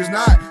 failure's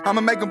not.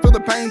 I'ma make them feel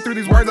the pain through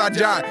these words I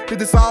jot. Did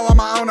this all on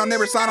my own, I'll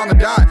never sign on the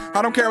dot.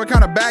 I don't care what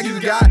kind of bag you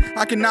got,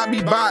 I cannot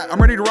be bought.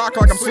 I'm ready to rock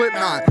like I'm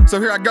Slipknot. So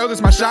here I go, this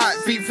is my shot,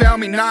 feet fail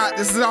me not.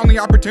 This is the only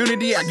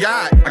opportunity I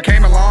got. I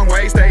came a long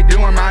way, stay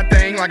doing my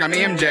thing like I'm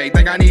MJ.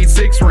 Think I need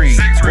 6 rings.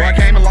 Boy, I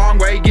came a long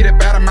way, get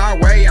it out of my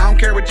way. I don't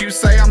care what you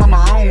say, I'm on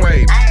my own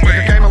way. Look,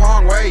 I came a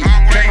long way,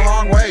 came a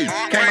long way,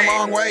 came a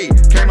long way,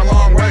 came a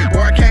long way.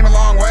 Boy, I came a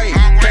long way,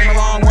 came a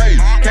long way,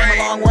 came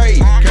a long way,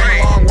 came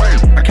a long way.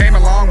 I came a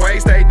long way,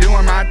 stay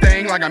doing my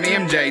thing like I'm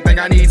MJ. Think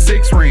I need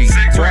 6 rings.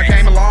 Boy, I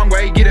came a long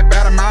way, get it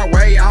out of my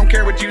way. I don't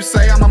care what you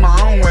say, I'm on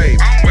my own way.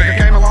 Look, I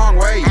came a long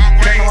way,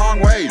 came a long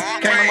way,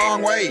 came a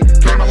long way,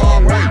 came a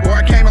long way. Boy,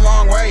 I came a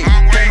long way,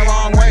 came a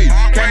long way,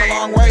 came a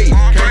long way,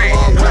 came a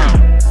long way.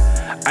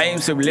 I am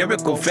so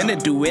lyrical,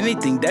 finna do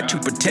anything that you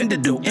pretend to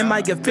do. Am I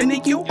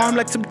offending you? Arm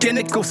like some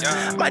tentacles.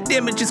 My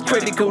damage is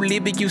critical,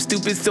 leaving you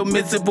stupid, so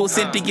miserable.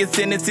 Sentient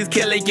sentences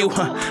killing you,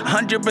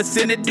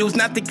 100% of dudes,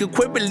 not the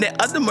equivalent.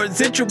 Other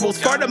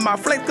residuals, part of my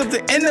flex of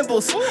the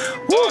intervals.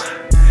 Woo.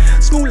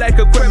 Smooth like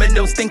a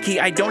criminal, stinky,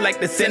 I don't like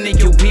the sin in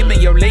you. Even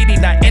your lady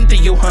not into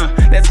you,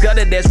 That's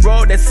gutter, that's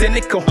raw, that's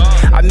cynical.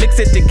 I mix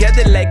it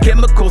together like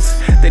chemicals.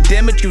 The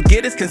damage you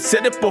get is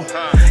considerable.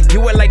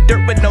 You are like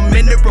dirt with no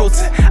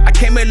minerals. I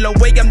came a long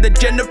way, I'm the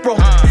general.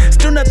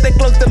 Still nothing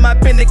close to my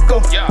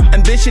pinnacle.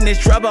 Ambition is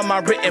driving my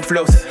written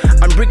flows.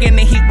 I'm bringing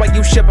the heat while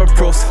you shiver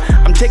pros.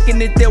 I'm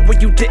taking it there where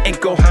you didn't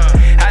go.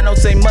 I don't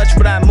say much,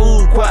 but I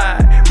move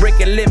quiet.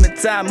 Breaking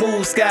limits, I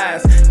move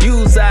skies.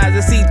 Use eyes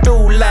and see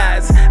through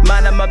lies.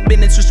 Minding my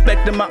business,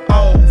 respecting my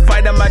own.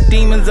 Fighting my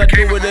demons, I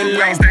do it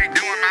alone. Stay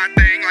doing my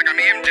thing like I'm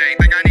MJ.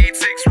 Think I need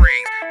 6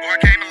 rings. Boy, I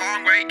came a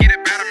long way, get it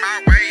out of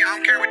my way. I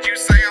don't care what you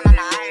say, I'm on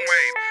my own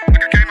way.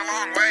 Look, I came a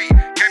long way,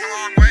 came a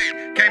long way,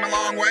 came a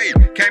long way,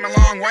 came a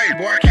long way.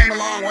 Boy, I came a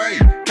long way,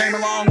 came a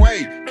long way,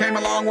 came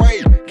a long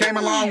way, came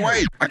a long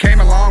way. I came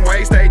a long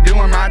way, stay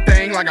doing my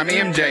thing like I'm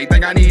MJ.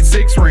 Think I need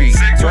 6 rings.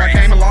 So I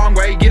came a long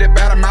way, get it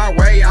out of my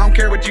way. I don't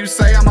care what you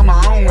say, I'm on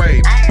my own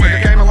way. Look,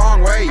 I came a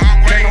long way,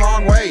 came a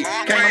long way,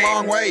 came a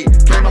long way,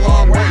 came a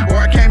long way. Boy,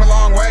 I came a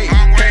long way,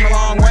 came a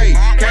long way,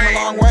 came a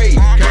long way,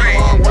 came a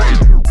long way.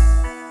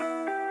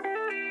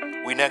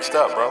 We next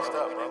up, bro.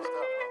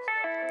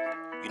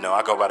 You know,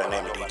 I go by the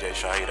name of DJ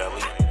Shahid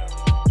Ali.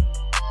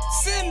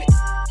 Send me.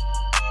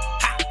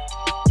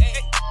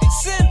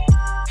 Send me.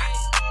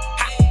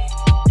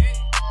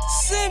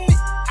 Send me.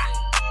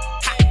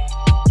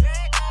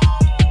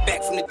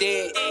 Back from the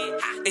dead,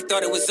 they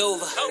thought it was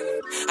over.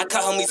 I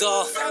cut homies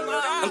off,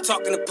 I'm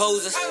talking to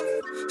posers.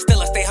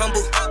 Still I stay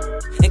humble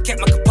and kept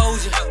my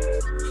composure.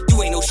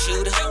 You ain't no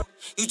shooter,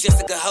 you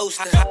just a good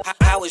hoster.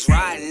 I was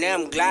riding, now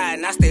I'm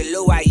gliding. I stay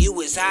low while you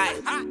was high.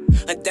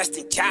 A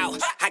destined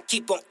child, I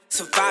keep on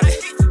surviving.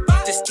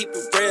 Just keep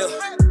it real,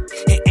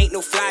 it ain't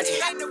no flogging.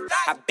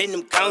 I been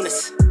them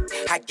counters,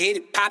 I get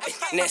it poppin'.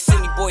 And that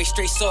semi boy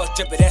straight sauce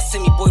drippin'. That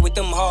semi boy with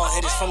them hard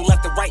hitters. From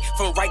left to right,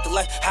 from right to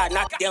left. I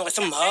knock it down with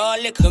some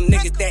hard liquor. Them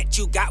niggas that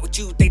you got what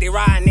you think they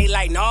riding, they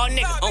like, nah,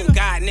 nigga. On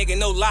God, nigga,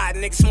 no lie,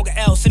 nigga. Smoke a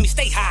L, send me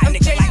stay high,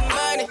 nigga. Like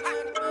money.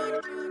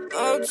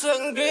 I'm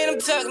talking green, I'm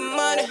talking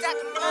money.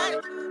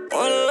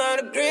 Want a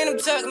lot of green, I'm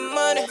talking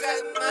money.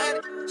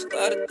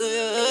 Started through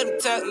your hood, I'm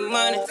talking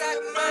money.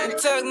 I'm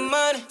talking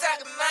money.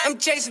 I'm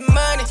chasing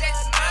money.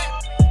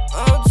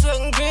 I'm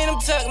talking green, I'm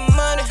talking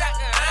money.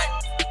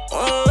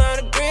 Want a lot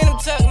of green, I'm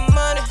talking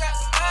money.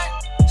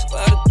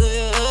 Started through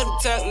your hood, I'm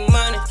talking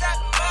money.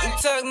 I'm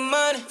talking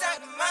money.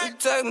 I'm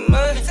talking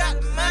money.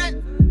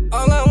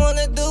 All I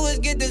wanna do is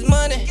get this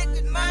money.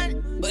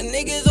 But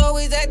niggas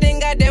always acting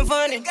goddamn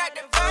funny.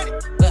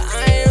 But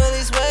I ain't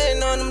really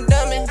sweating on them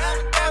dummies.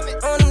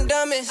 On them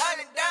dummies.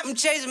 I'm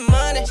chasing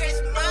money.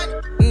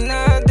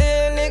 Nah,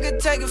 then nigga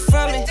take it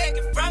from me.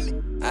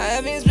 I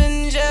haven't been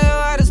in jail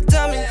out of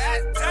tummy.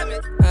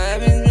 I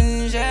haven't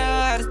been in jail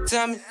out of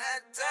tummy.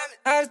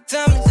 Out of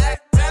tummy.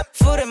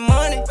 For that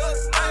money.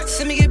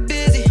 See me get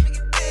busy.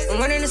 I'm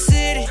running the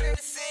city.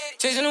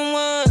 Chasing them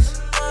ones.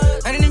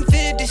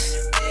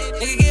 150s.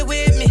 Nigga get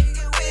with me.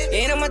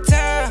 Ain't on my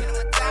time.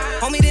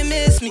 Homie, they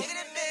miss me.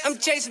 I'm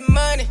chasing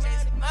money.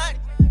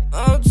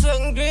 I'm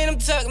talking green, I'm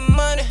talking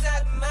money.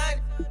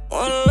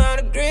 Want a lot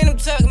of green, I'm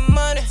talking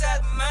money.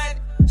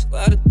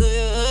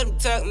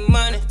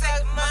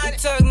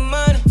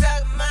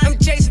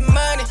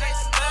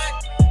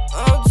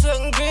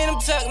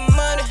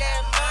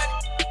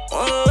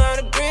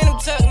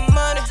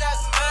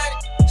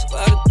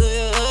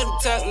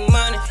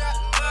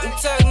 We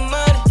talking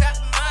money.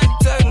 We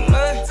talking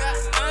money.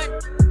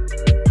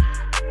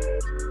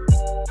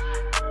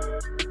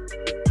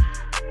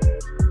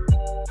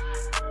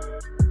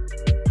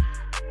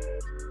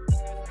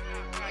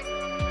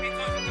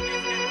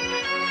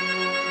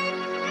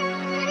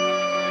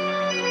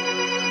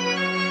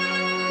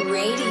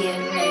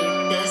 Radiant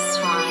made this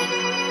one.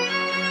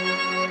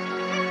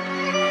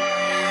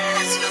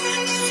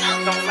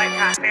 Don't like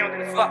how I sound in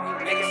the fuck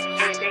you niggas.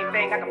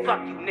 Anything I can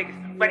fuck you niggas.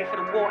 Ready for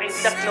the war, ain't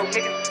ducking no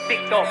niggas. Big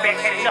dog back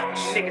had enough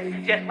of you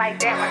niggas. Just like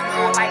that, like you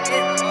go like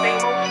this. Same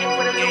old shit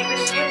with a little bit of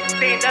shit.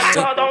 Stand up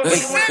tall, don't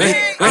really want to sit.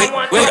 I don't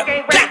want to talk,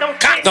 ain't ready, don't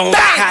sit. Don't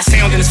like how I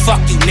sound in this fuck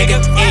you nigga.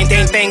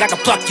 Anything I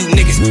can pluck you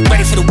niggas.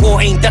 Ready for the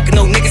war, ain't ducking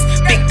no niggas.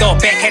 Big dog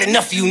back had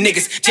enough of you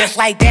niggas. Just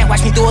like that,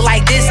 watch me do it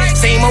like this.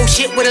 Same old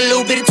shit with a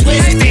little bit of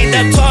twist. Stand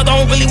up tall,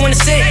 don't really wanna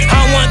sit. I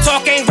don't wanna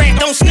talk, ain't rap,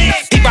 don't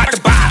snitch. He brought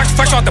the box,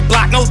 fresh off the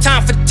block, no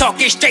time for the talk,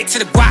 get straight to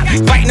the guap.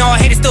 Fighting all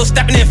haters, still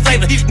stepping in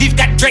flavor. Neef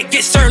got Drake,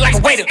 get served like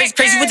a waiter.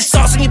 Crazy with the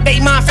sauce and your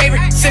baby, my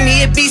favorite. Send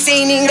me a beat,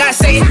 ain't even gotta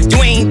say it.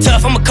 You ain't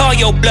tough, I'ma call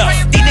your bluff.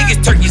 These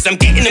niggas turkeys, I'm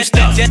getting them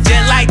stuff. Just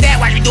like that,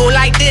 why you do it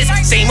like this?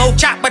 Same old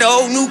chop, but a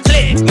whole new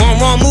clip.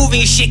 One move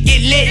and your shit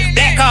get lit.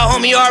 That call,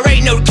 homie, you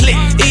already know the clip.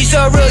 These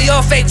so real, you're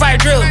a fake fire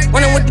drill.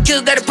 Running with the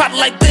kills that'll pop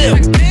like Bill.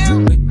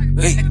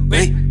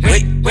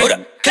 Wait, hold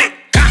up, click.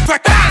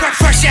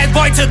 Fresh ass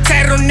boy took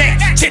tatted on neck.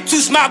 Tip too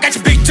small, got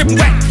your big drippin'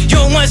 wet. You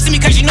don't wanna see me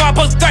cause you know I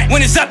pose a threat.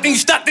 When it's up, then you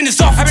stuck, then it's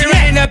off. I been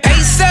running a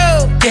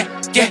peso.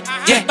 Yeah.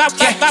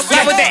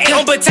 Fly with that 8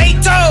 on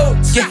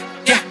potatoes. Yeah.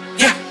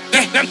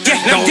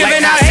 I'm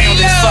giving out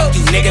halo. Fuck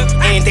you, nigga.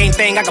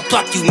 Anything I can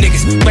pluck you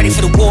niggas. Ready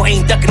for the war,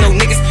 ain't ducking no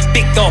niggas.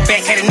 Big dog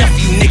back had enough of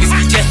you niggas.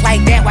 Just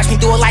like that, watch me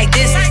do it like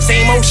this.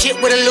 Same old shit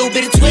with a little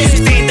bit of twist.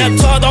 Stand up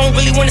tall, don't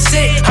really wanna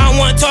sit. I don't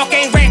wanna talk,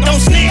 ain't rap, don't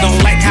snitch.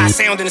 Don't like how I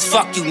sound in this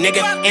fuck you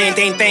nigga.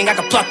 Anything I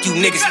can pluck you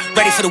niggas.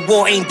 Ready for the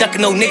war, ain't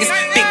ducking no niggas.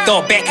 Big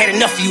dog back had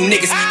enough of you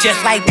niggas.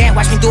 Just like that,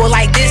 watch me do it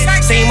like this.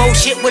 Same old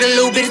shit with a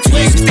little bit of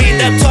twist. Stand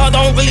up tall,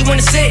 don't really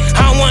wanna sit.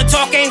 I don't wanna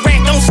talk, ain't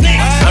rap, don't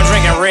snitch. I'm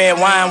drinking red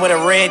wine with a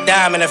red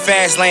dime in the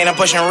fast lane. I'm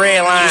pushing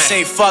red line. You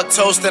say fuck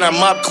toast and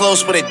I'm up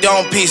close with a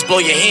dome piece, blow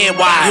your head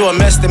wide. You a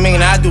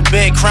misdemeanor, I do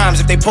big crimes.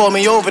 If they pull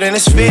me over, then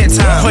it's fair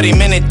time. Put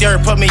him in the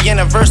dirt, put me in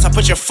a verse. I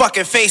put your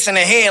fucking face in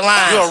the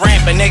headline. You a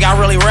rapper, nigga, I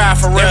really ride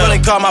for real. They really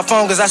call my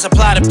phone cause I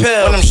supply the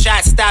pill. When them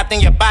shots stop,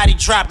 then your body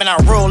drop and I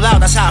roll out.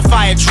 That's how I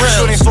fire drill.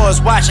 Shooting for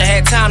his watch, I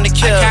had time to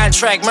kill. I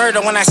contract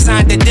murder when I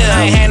signed the deal.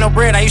 I ain't had no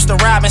bread, I used to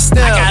rob and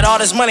steal. I got all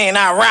this money and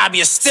I rob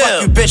you still.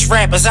 Fuck you bitch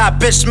rappers, I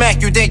bitch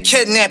smack you, then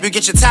kidnap you.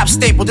 Get your top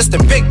staple, this the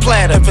big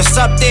platter. If it's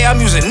up there, I'm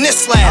using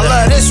this ladder.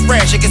 I love this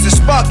ratchet, gets the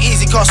spark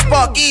easy, call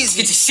spark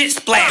easy. Get your shit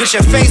splat. Get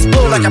your face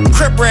blue like a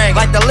crip rag.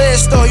 Like the lid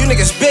store, you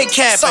niggas big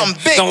cap. Something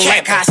big don't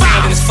cap. Like how I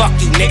sound in this fuck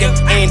you nigga.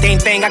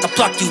 Anything I can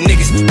pluck you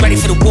niggas. Ready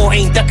for the war,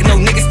 ain't ducking no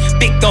niggas.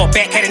 Big dog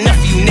back had enough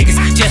of you niggas.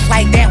 Just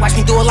like that, watch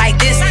me do it like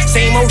this.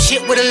 Same old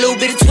shit with a little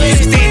bit of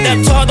twist. Stand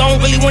up tall, don't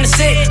really wanna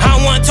sit. I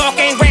don't wanna talk,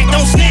 ain't rap,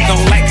 don't snitch.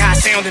 Don't like how I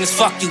sound in this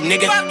fuck you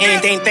nigga.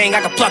 Anything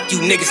I can pluck you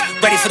niggas.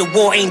 Ready for the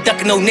war, ain't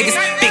ducking no niggas.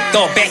 Big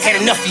dog back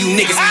had enough of you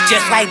niggas.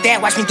 Just like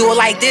that, watch me do it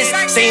like this.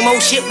 Same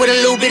old shit with a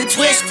little bit of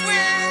twist.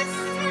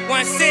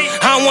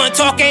 I don't wanna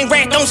talk, ain't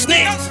rap, don't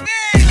snitch.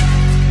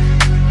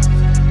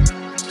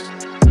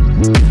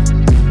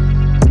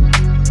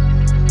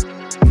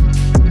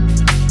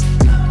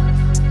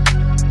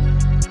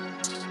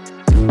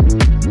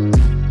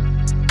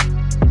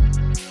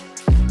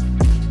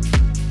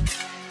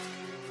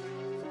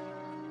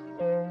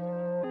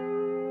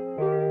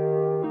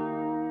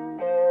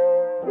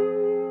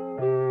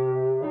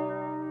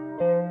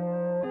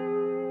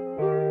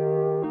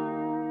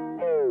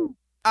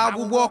 I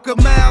will walk a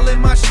mile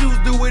in my shoes,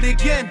 do it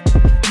again.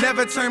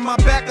 Never turn my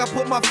back, I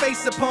put my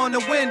face upon the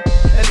wind.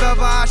 If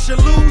ever I should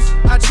lose,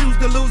 I choose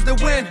to lose to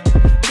win.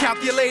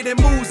 Calculated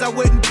moves, I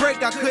wouldn't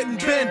break, I couldn't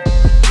bend.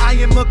 I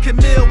am a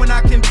Camille when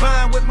I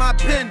combine with my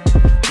pen.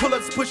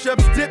 Pull-ups,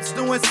 push-ups, dips,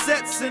 doing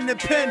sets in the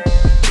pen.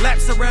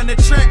 Laps around the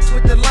tracks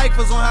with the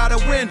lifers on how to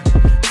win.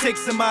 Take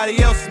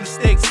somebody else's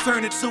mistakes,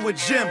 turn it to a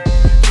gym.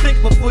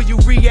 Think before you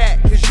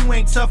react, cause you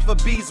ain't tough for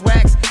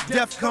beeswax.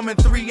 Death coming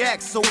 3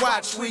 acts, so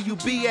watch where you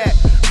be at.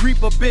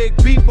 Reap a big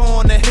beeper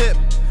on the hip.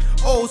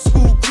 Old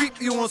school creep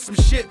you on some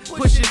shit.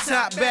 Push your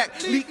top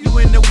back, leak you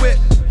in the whip.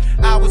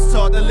 I was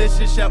taught to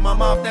listen, shut my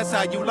mouth, that's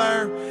how you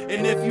learn.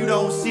 And if you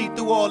don't see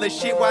through all this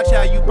shit, watch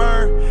how you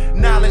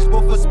burn. Knowledge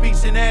both for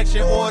speech and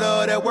action, order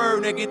of that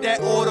word. Now get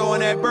that order on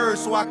that bird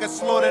so I can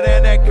slaughter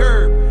that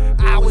curb.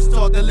 I was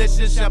taught to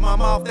listen, shut my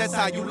mouth, that's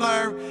how you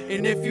learn.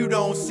 And if you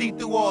don't see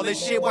through all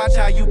this shit, watch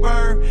how you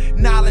burn.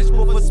 Knowledge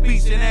both for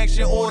speech and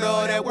action, order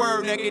of that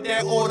word. Now get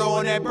that order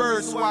on that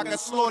bird so I can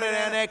slaughter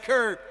that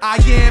curb. I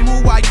am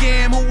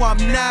who I'm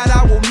not,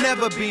 I will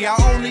never be. I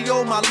only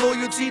owe my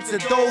loyalty to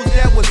those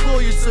that was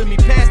loyal to me.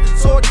 Pass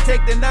the torch,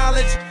 take the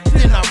knowledge,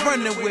 then I'm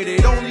running with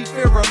it. Only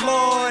fear of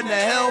law and the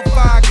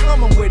hellfire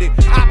coming with it.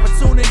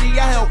 Opportunity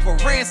I held for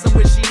ransom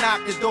when she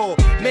knocked the door.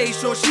 Made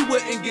sure she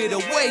wouldn't get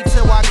away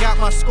till I got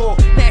my score.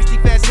 Nasty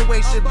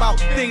fascination about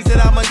things that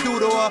I'ma do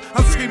to her.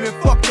 I'm screaming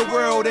fuck the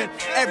world and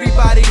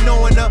everybody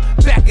knowing her.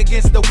 Back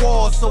against the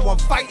wall, so I'm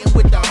fighting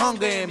with the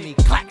hunger in me.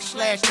 Clack,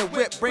 slash the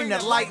whip, bring the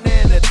lightning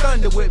and the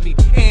thunder with me.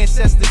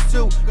 Ancestors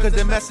too, cause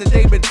the mess that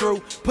they been through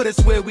put us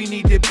where we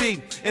need to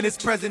be. In this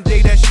present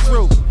day, that's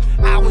true.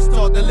 I was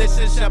taught to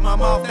listen, shut my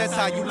mouth, that's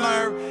how you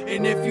learn.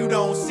 And if you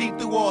don't see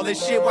through all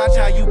this shit, watch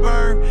how you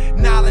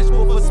burn. Knowledge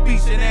for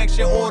speech and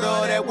action, order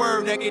of that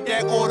word. That get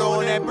that order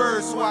on that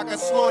bird so I can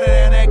slaughter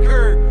down that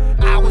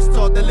curb. I was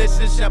taught to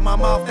listen, shut my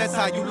mouth, that's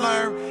how you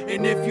learn.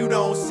 And if you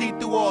don't see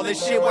through all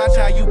this shit, watch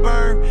how you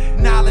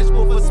burn. Knowledge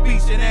for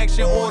speech and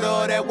action, order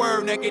of that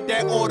word. That get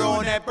that order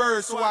on that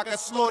bird so I can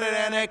slaughter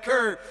down that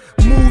curb.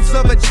 Moves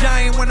of a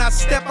giant, when I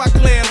step I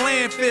clear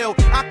landfill.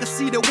 I can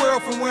see the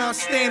world from where I'm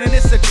standing,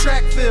 it's a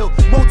track field.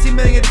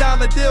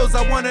 Multi-million-dollar deals,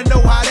 I wanna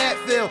know how that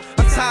feel.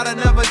 I'm tired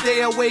another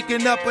day of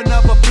waking up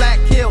another black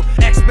hill.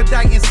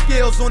 Expediting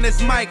skills on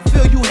this mic,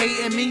 feel you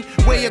hating me.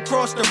 Way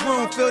across the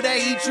room, feel that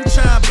heat, you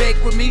tryin'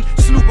 bake with me.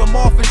 Sloop 'em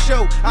off a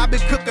show, I've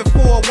been cooking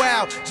for a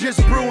while.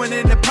 Just brewing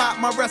in the pot,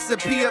 my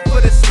recipe up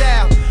for the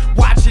style.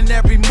 Watching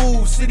every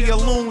move, City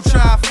of Loon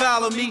try to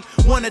follow me.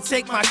 Wanna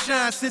take my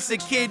shine since a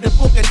kid, the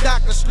book of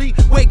Dr. Street.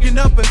 Waking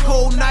up in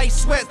cold night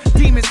sweats,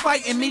 demons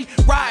fighting me.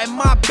 Riding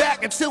my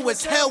back until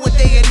it's hell when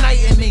they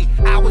igniting me.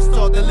 I was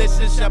taught to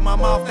listen, shut my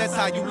mouth, that's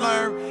how you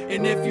learn.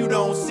 And if you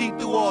don't see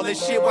through all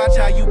this shit, watch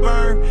how you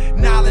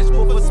burn. Knowledge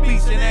for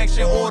speech and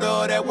action, order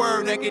of that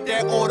word. That get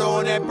that order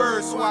on that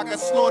bird so I can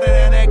slaughter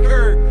down that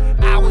curb.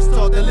 I was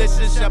taught to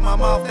listen, shut my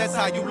mouth, that's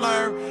how you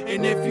learn.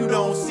 And if you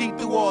don't see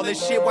through all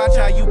this shit, watch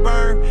how you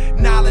burn.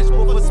 Knowledge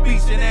for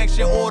speech and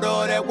action, order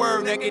of that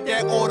word. That get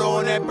that order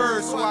on that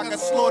bird so I can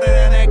slaughter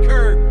down that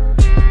curb.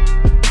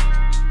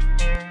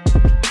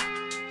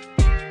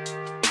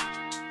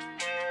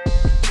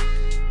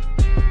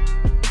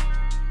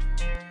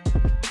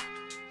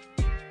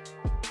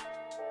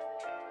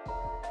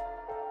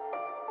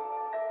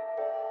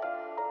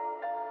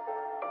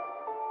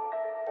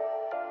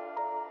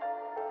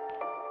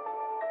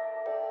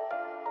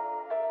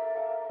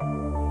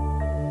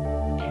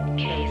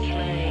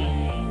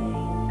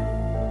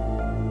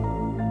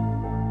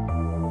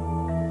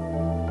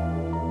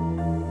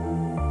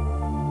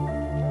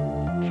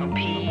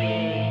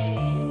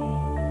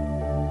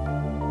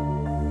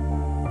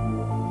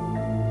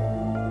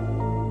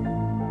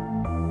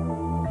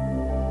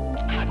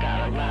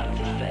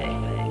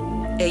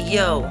 Hey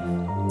yo,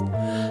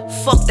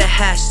 fuck the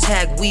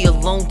hashtag we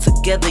alone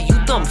together. You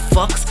dumb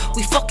fucks,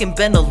 we fucking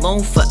been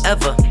alone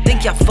forever.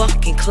 Think y'all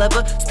fucking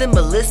clever?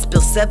 Stimulus bill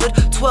severed,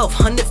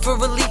 1200 for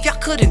relief, y'all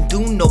couldn't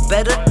do no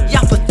better.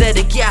 Y'all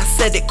pathetic, yeah I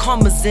said it,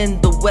 karma's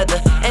in the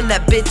weather. And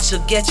that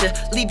bitch'll get ya,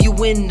 leave you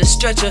in the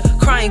stretcher.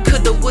 Crying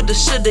coulda, woulda,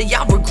 shoulda,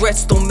 y'all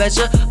regrets don't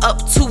measure up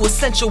to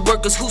essential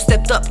workers who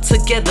stepped up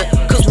together.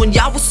 Cause when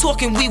y'all was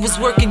talking, we was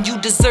working, you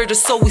deserted,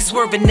 so we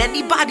swerving.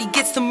 Anybody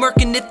gets to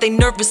murking if they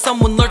nervous,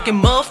 someone lurking.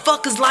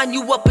 Motherfuckers line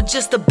you up with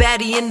just a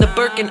baddie in the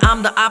Birkin.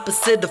 I'm the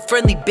opposite, a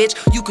friendly bitch,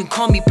 you can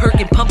call me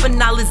Perkin. Pumping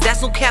knowledge,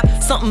 that's no cap,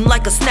 something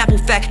like a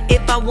Snapple fact.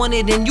 If I want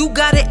it and you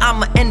got it,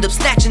 I'ma end up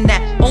snatching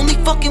that. Only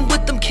fucking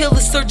with them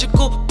killers,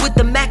 surgical with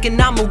the Mac,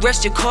 and I'ma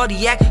arrest your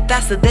cardiac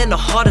faster than a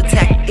heart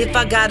attack. If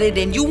I got it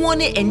and you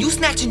want it and you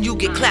snatching, you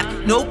get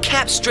clapped. No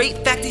cap, straight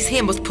fact, these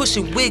hammers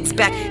pushing wigs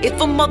back. If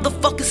a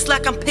motherfucker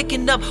slack, I'm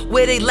picking up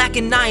where they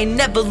lacking. I ain't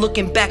never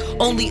looking back,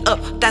 only up,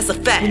 that's a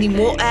fact. We need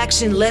more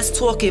action, less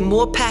talking,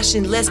 more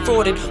passion, less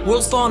frauding.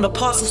 World's falling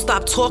apart, so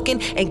stop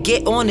talking and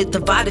get on it.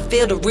 Divided,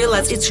 fail to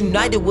realize it's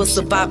united, we'll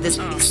survive this.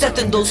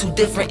 Accepting those who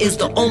different is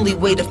the only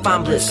way to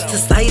find bliss.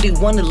 Society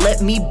wanna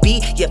let me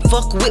be, yet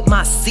fuck with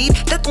my seed,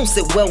 that don't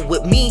sit well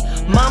with me.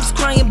 Mom's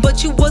crying,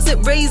 but you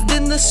wasn't raised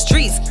in the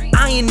streets.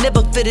 I ain't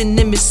never fit an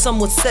image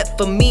someone set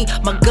for me.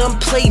 My gun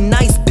play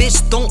nice,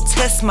 bitch, don't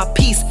test my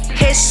peace.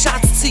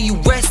 Headshots till you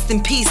rest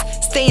in peace.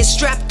 Staying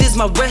strapped is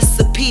my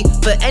recipe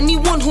for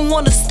anyone who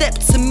wanna step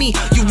to me.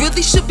 You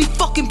really should be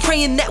fucking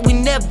praying that we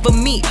never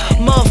meet.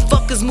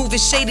 Motherfuckers moving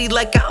shady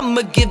like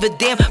I'ma give a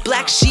damn.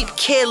 Black sheep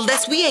care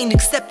less, we ain't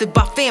accepted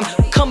by fam.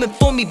 Coming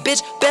for me,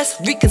 bitch,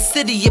 best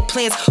reconsider your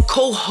plans.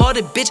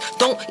 Cold-hearted bitch,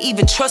 don't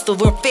even trust a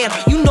real fan.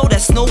 You know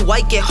that Snow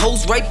White get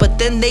hoes right, but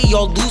then they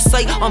all lose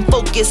sight.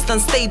 Unfocused,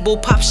 unstable,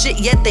 pop shit,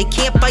 yet they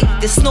can't fight.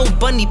 The Snow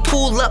Bunny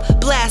pull up,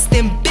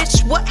 blasting,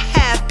 bitch, what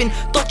happened?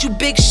 Thought you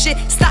big shit,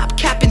 stop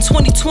capping.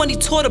 2020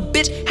 taught a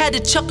bitch, had to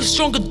chuck a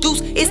stronger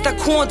deuce. It's that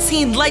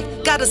quarantine life,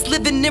 got us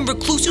living in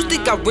recluse. You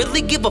think I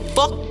really give a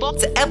fuck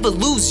to ever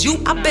lose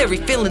you? I bury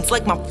feelings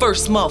like my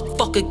first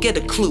motherfucker, get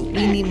a clue.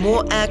 We need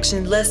more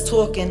action, less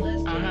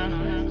talking.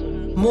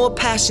 More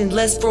passion,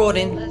 less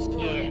frauding.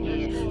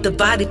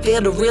 Divided,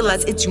 fail to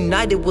realize it's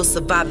united, we'll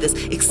survive this.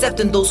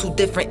 Accepting those who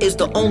different is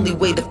the only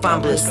way to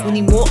find bliss. We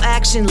need more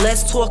action,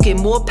 less talking,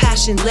 more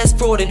passion, less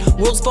frauding.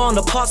 World's falling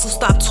apart, so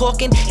stop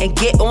talking and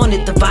get on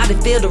it.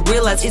 Divided, fail to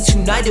realize it's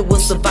united, we'll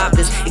survive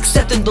this.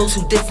 Accepting those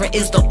who different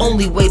is the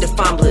only way to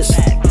find bliss.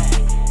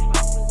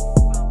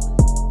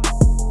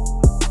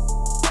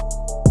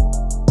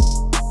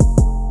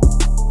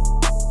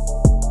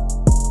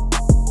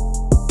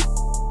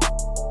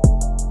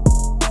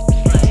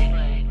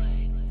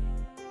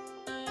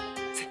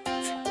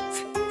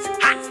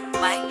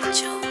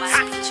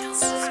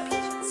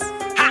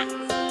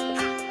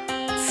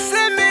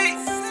 Send me.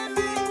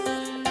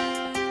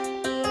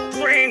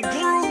 Grand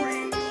Groove.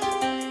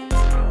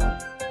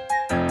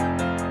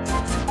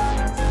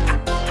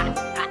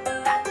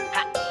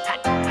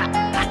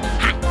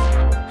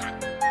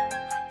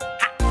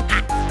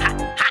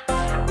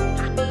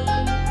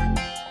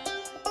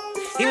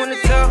 He wanna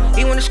talk,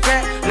 he wanna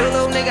scrap,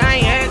 little nigga, I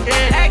ain't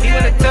acting. He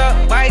wanna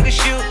talk, why he can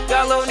shoot,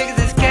 y'all little niggas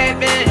is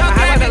capping.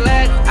 I got the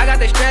leg, I got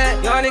the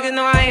strap, y'all niggas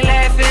know I ain't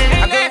laughing.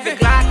 I go off the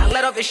Glock, I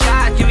let off the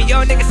shot, give me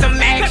y'all niggas some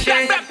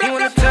action. He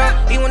wanna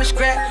talk, he wanna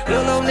scrap,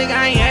 little nigga,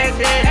 I ain't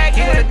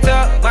acting. He wanna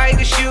talk, why he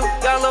can shoot,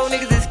 y'all little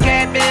niggas is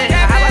capping.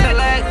 I got the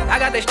leg, I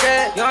got the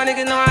strap, y'all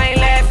niggas know I ain't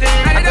laughing.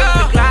 I go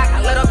off the Glock,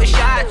 I let off the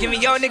shot, give me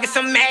y'all niggas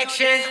some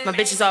action. My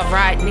bitches all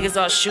ride, niggas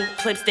all shoot,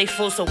 clips stay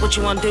full, so what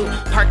you wanna do?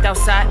 Parked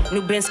outside,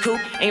 new Benz coupe,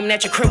 aiming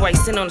at your crib while you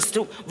sitting on the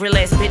stoop. Real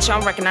ass bitch, I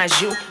don't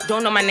recognize you.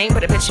 Don't know my name,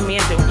 but I bet you me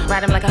and do.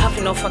 Ride him like a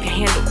huffy, no fucking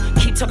handle.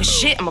 Keep talking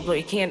shit, I'ma blow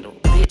your candle.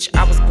 Bitch,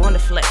 I was born to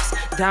flex,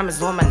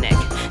 diamonds on my neck.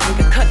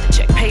 Nigga cut the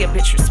check, pay a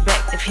bitch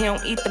respect. If he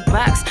don't eat the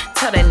box,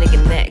 tell that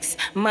nigga next.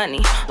 Money,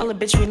 all a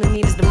bitch really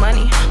need is the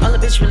money. All a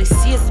bitch really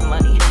see is the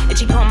money.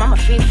 Itchy palm, I'm a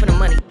fiend for the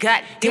money.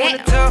 God damn. He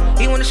wanna talk,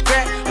 he wanna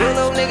scrap,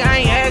 little nigga, I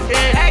ain't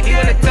acting. He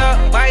wanna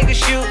talk, why he can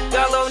shoot,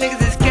 y'all little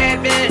niggas is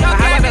capping.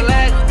 I got the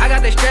leg, I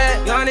got the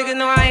strap, y'all niggas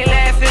know I ain't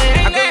laughing.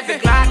 I go off the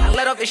Glock, I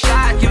let off the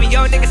shot, give me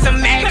y'all niggas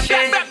some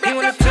action. He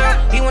wanna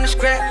talk, he wanna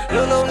scrap,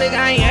 little nigga,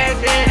 I ain't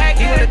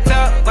acting. He wanna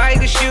talk, why he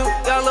can shoot,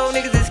 y'all little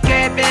niggas is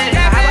capping.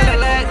 I got the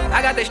leg,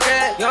 I got the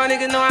strap, y'all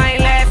niggas know I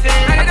ain't laughing.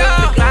 I go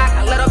off the Glock,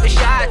 I let off the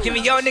shot, give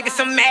me y'all niggas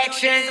some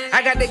action.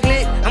 I got the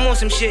glick, I'm on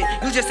some shit,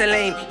 you just a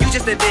lame, you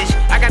just a bitch.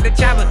 I got the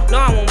chopper, no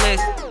I won't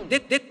miss.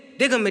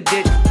 Dig him a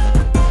ditch.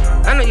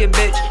 I know your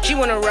bitch, she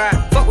wanna ride,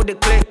 fuck with the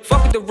click,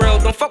 fuck with the real,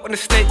 don't fuck with the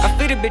snitch. I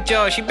feed the bitch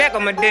y'all, she back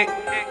on my dick.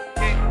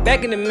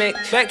 Back in the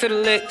mix, back to the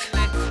licks.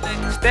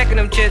 Stacking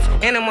them chips,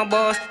 and on my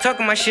balls,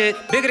 talking my shit.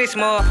 Bigger they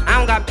small, I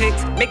don't got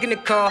pics, making the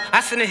call.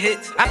 I send the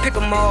hits, I pick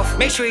them off.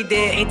 Make sure he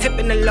dead, ain't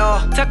tipping the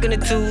law. Tucking the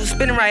two,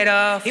 spinning right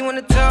off. He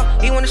wanna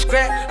talk, he wanna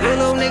scrap,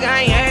 little nigga,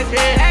 I ain't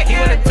acting. He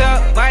wanna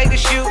talk, why he can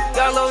shoot,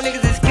 y'all little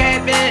niggas is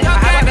capping.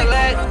 I got the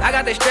leg, I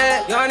got the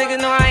strap, y'all niggas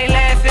know I ain't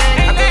laughing.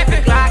 I go off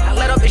the Glock, I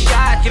let off the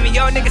shot, give me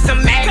y'all niggas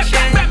some action.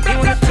 He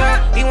wanna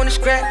talk, he wanna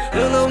scrap,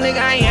 little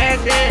nigga, I ain't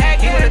acting.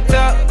 He wanna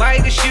talk, why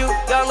he can shoot,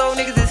 y'all little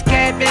niggas is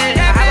capping.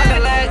 I got the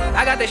leg,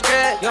 I got the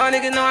strap, y'all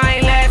niggas know I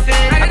ain't laughing.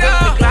 I go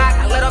off the Glock,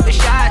 I let off the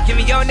shot, give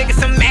me y'all niggas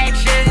some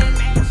action.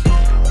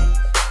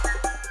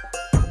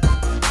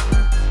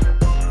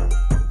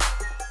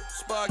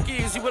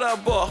 Sparkeezy, what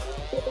up, boy?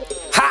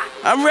 Ha!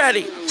 I'm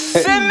ready.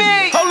 Send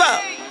me! Hold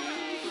up.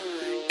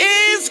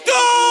 It's go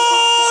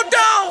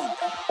down!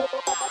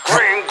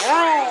 Grand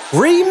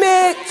Groove.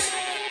 Remix!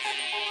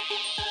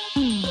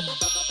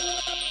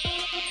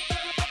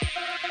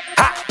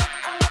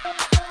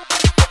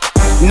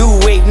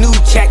 New wave, new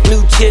check,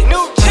 new chick.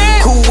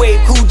 Cool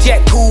wave, cool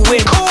jet, cool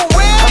whip.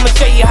 I'ma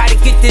show you how to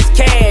get this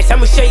cash.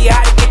 I'ma show you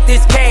how to get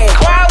this cash.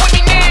 Why with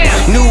me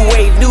now? New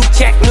wave, new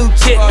check, new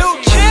chick.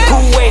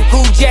 Cool wave,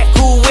 cool jet,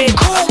 cool whip.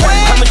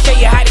 I'ma show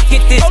you how to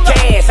get this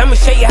cash. I'ma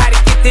show you how to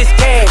get this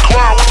cash.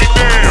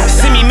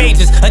 Semi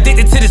majors,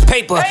 addicted to this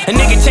paper. A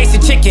nigga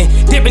chasing chicken,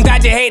 dipping,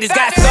 dodging haters.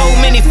 Got so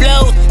many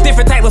flows,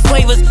 different type of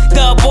flavors.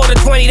 Dub border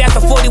 20, that's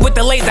a 40 with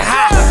the laser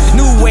high.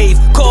 New wave,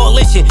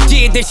 coalition,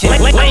 G edition,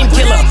 lame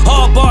killer,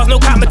 all bars, no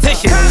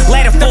competition.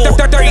 Ladder 4,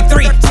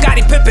 33,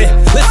 Scottie Pippen.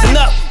 Listen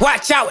up,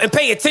 watch out and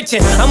pay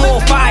attention. I'm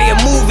on fire,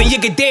 moving, you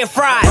get dead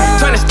fried.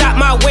 Trying to stop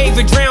my wave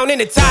and drown in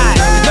the tide.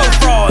 No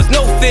frauds,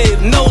 no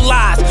fib, no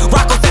lies.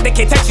 Rocco said they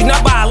can't touch you,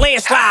 not by a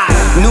landslide.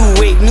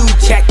 New wave, new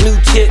check, new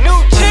chip.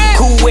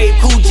 Cool wave,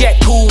 cool jet,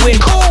 cool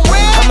whip.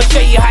 I'ma show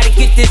you how to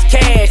get this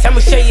cash. I'ma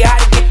show you how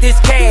to get this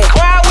cash.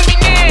 Why with me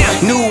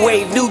now? New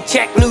wave, new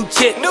check, new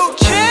chip.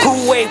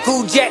 Cool wave,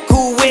 cool jet,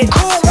 cool whip.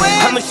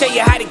 I'ma show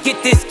you how to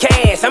get this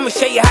cash. I'ma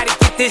show you how to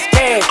get this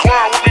cash.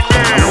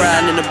 I'm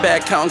riding in the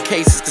back, counting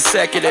cases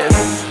consecutive.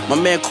 My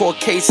man caught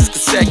cases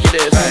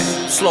consecutive.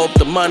 Slow up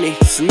the money,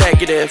 it's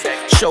negative.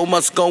 Show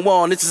must go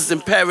on, this is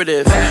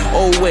imperative.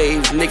 Old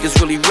wave, niggas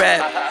really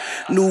rap.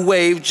 New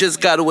wave, just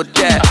gotta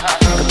adapt.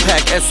 Can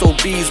pack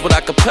SOBs with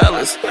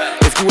acapellas.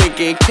 If you ain't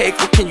getting cake,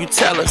 what can you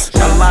tell us?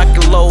 I lock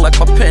it low like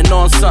my pen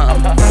on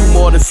something. You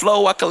more than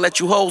flow, I can let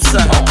you hold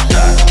something.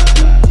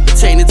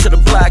 Pertaining to the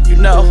block, you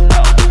know.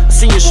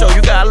 Seen your show,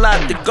 you got a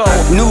lot to go.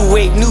 New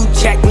wave, new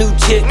check, new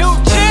chick.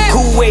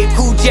 Cool wave,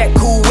 cool jet,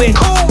 cool whip.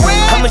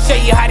 I'ma show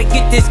you how to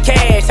get this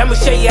cash. I'ma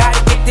show you how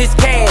to get this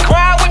cash.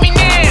 Cry with me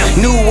now.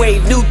 New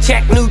wave, new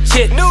check, new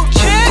chick.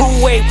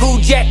 Cool wave, cool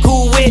jet,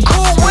 cool whip.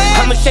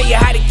 I'ma show you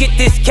how to get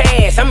this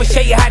cash. I'ma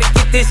show you how to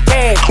get this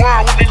cash.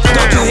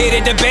 Don't you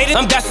hear the debate?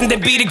 I'm destined to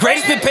be the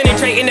greatest. Been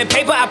penetrating the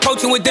paper, I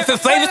approach you with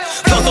different flavors.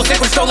 Flow so sick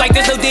with show like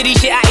this, no Diddy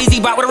shit. I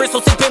easy bot with a wrist so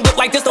sick, pin whip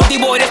like this. No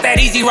D-boy, that's that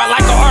easy route.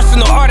 Like an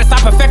arsenal artist, I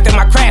perfected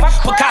my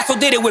craft. Picasso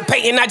did it with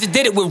painting, I just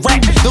did it with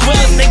rap. The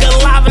realest nigga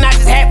alive and I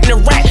just happen to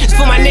rap. It's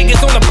for my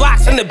niggas on the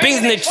blocks and the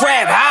beans in the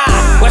trap.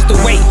 What's the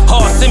weight?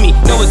 Hard send me,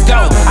 know it's go.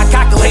 I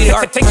calculated,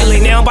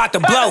 articulate, now I'm about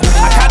to blow.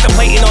 I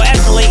contemplating on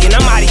escalating,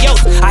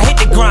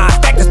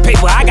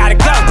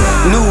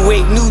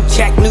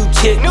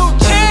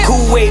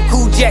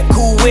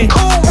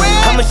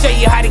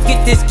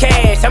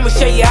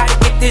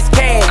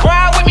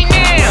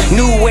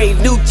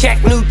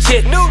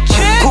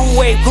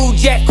 wave, cool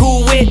jet,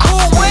 cool wit.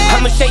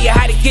 I'ma show you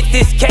how to get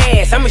this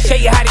cash. I'ma show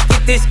you how to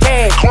get this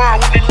cash. Cry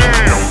with me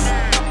now.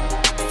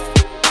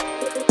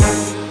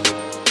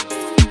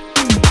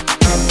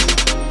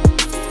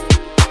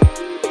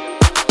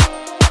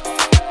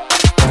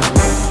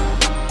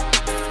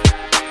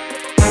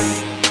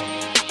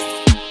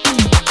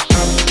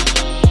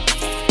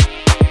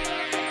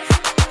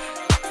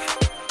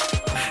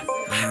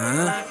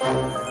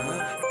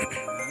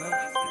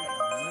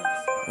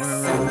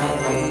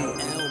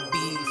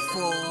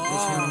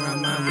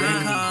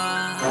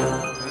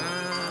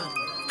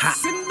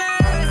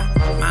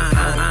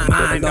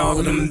 Mind all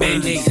of them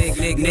Benjis,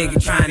 nigga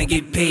tryna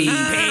get paid.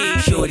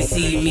 Shorty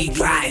see me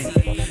gliding,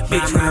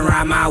 bitch tryna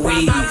ride my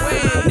wave.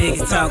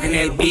 Niggas talking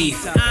that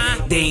beef,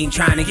 they ain't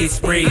tryna get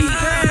sprayed.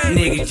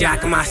 Niggas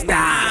jocking my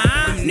style,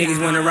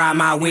 niggas wanna ride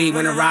my wave,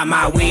 wanna ride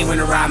my wave,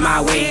 wanna ride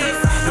my wave.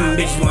 Them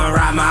bitches wanna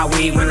ride my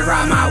wave, wanna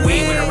ride my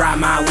wave, wanna ride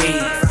my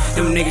wave.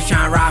 Them niggas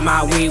tryna ride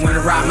my wave, wanna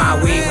ride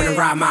my wave, wanna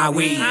ride my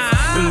wave.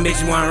 Them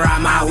bitches wanna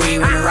ride my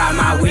wave, wanna ride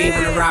my wave,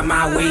 wanna ride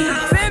my wave.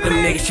 Them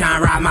niggas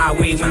tryna ride my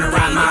wave, wanna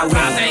ride my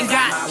wave. Ain't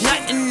got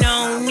nothing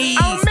on me.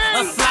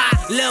 A fly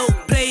little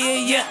player,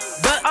 yeah,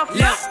 but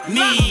let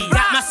me.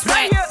 Got my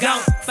swag gon'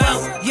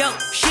 flow, yo,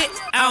 shit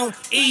on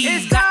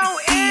ease. Got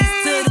the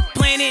keys to the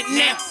planet,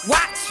 now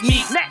watch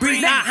me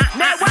breathe.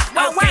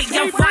 Okay,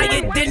 I'm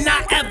flyer than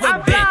I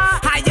ever been.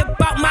 High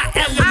about my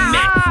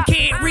element.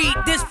 Can't read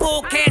this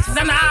forecast, cause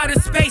I'm the outer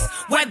space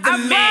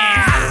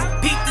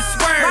weatherman. Peep the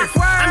swerve,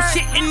 I'm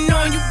shitting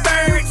on you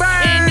birds.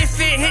 And if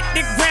it hit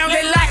the ground,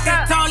 they like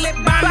a toilet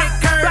bomb that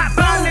curve.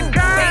 Boom,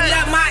 they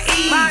love my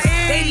ease,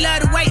 they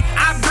love the way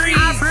I breathe.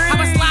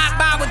 I'ma slide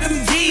by with them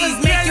G's,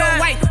 make your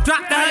wife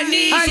drop to her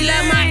knees. She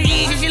love my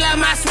ease and she love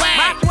my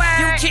swag.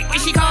 You chick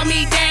and she call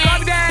me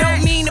dad.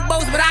 Don't mean to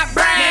boast, but I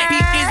brag.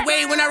 Peep this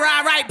way when I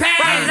ride right past.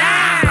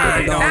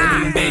 Mind all of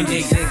them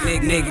Benjis,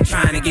 nigga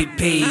tryna get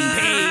paid.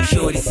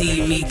 Shorty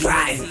see me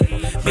gliding,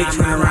 bitch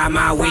wanna ride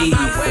my wave.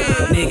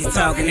 Niggas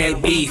talking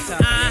that beef,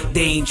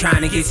 they ain't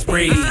tryna get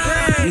sprayed.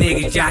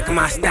 Niggas jocking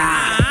my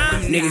style,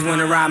 niggas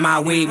wanna ride my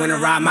wave, wanna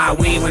ride my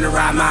wave, wanna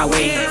ride my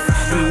wave.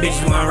 Them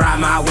bitches wanna ride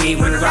my wave,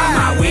 wanna ride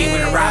my wave,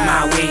 wanna ride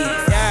my wave.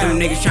 Them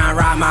niggas tryna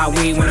ride my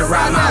wave, wanna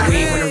ride my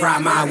wave, wanna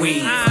ride my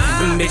wave.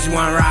 Them bitches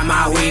wanna ride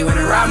my wave,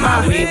 wanna ride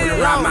my wave, wanna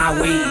ride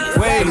my wave.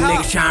 Them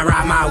niggas tryna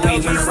ride my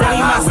wave, wanna ride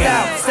my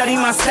wave. Study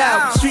my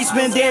style, streets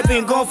been dead,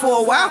 been gone for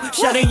a while.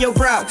 Shut in your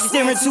brow,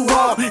 staring too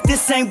hard.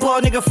 This ain't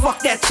ball, nigga, fuck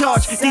that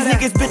charge. These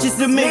niggas bitches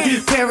to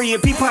me, burying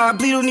people, I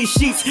bleed on these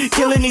sheets,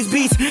 killing these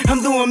beats.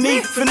 I'm doing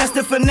me, finesse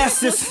the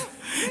finesses.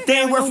 They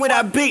ain't worth what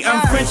I beat.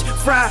 I'm French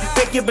fry,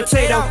 bacon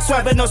potato.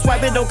 Swipe it,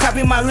 don't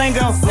copy my lingo.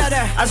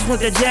 I just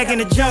want that jag in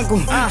the jungle.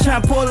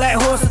 Tryna pull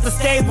that horse at the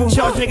stable.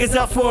 Charge niggas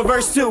up for a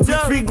verse too.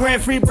 Free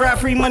grand, free bride,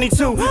 free money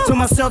too. Told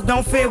myself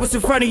don't fear what's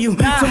in front of you.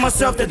 Told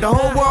myself that the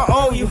whole world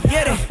owe you.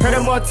 Get it? Heard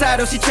her more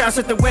title, she tryna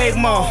set the wave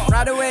more.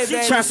 She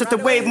tryna set the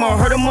wave more.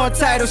 Heard her more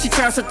title, she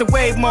tryna set the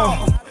wave more.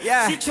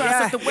 She tryna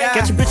set the wave.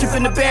 Got your bitch up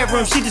in the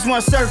bedroom, she just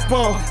want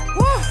surfball.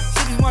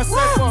 She just want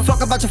surfball.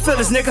 Fuck about your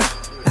feelings, nigga.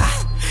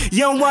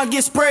 You don't wanna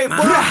get sprayed, boy.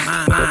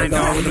 Mind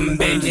all of them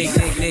Benjis,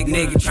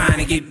 nigga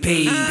tryna get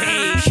paid.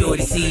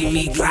 Shorty see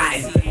me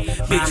gliding,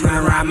 bitch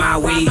wanna ride my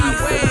wave.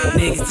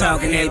 Niggas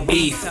talking that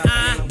beef,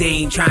 they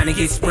ain't tryna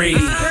get sprayed.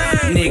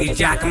 Niggas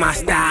jocking my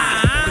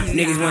style,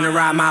 niggas wanna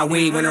ride my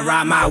wave, wanna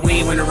ride my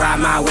wave, wanna ride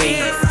my wave.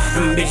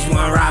 Them bitches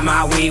wanna ride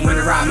my wave,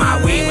 wanna ride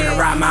my wave, wanna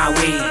ride my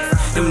wave.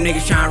 Them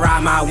niggas tryna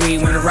ride my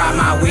wave, wanna ride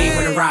my wave,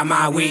 wanna ride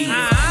my wave.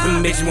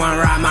 Them bitches wanna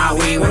ride my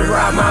wave, wanna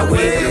ride my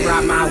wave, wanna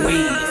ride my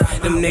wave.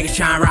 Them niggas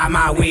tryna ride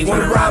my wave,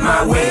 wanna ride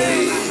my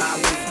wave.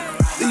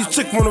 These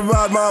chicks wanna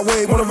ride my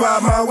way, wanna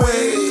ride my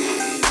way.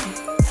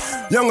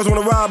 Youngers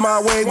wanna ride my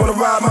way, wanna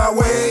ride my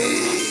way.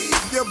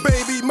 Your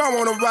baby mama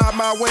wanna ride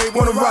my way,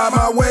 wanna ride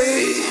my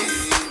way.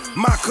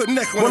 My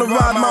connect wanna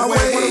ride my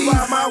way.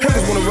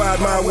 Haters wanna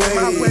ride my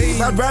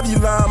way. I'd rather you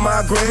lie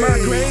my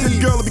grave. This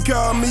girl will be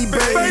calling me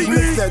babe.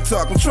 Mix that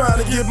talk, I'm trying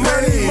to get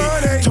money.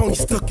 Tony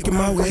stuck in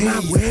my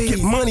way.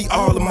 Get money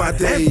all of my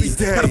days.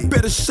 Got a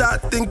better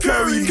shot than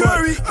Curry,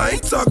 but I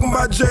ain't talking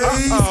about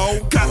J's.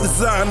 Got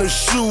designer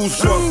shoes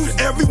from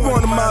every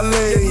one of my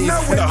legs.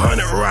 With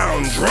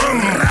 100-round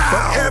drum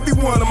for every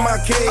one of my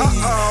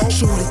K's.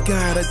 Shorty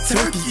got a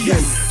turkey,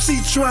 she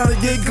trying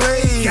to get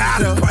glazed.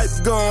 Got a pipe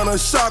gonna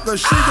shock her.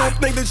 She don't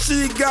think that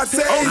she got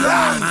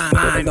taser.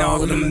 Mind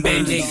all of them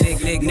Benjis,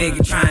 nigga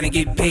tryna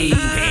get paid.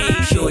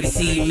 Shorty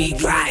see me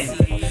gliding,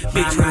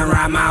 bitch wanna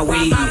ride my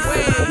wave.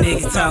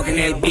 Niggas talking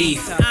that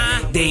beef,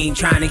 they ain't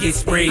tryna get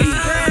sprayed.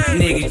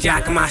 Niggas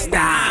jocking my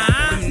style,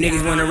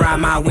 niggas wanna ride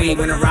my wave,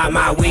 wanna ride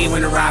my wave,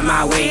 wanna ride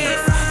my wave.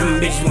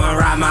 Them bitches wanna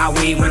ride my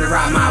wave, wanna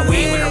ride my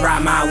wave, wanna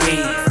ride my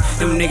wave.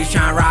 Them niggas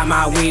tryna ride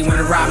my wave,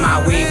 wanna ride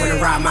my wave,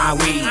 wanna ride my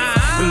wave.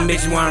 Them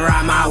bitches wanna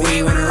ride my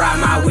wave, wanna ride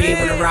my wave,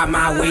 wanna ride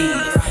my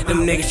wave.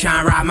 Them niggas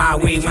tryna ride my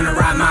wave, wanna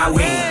ride my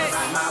wave.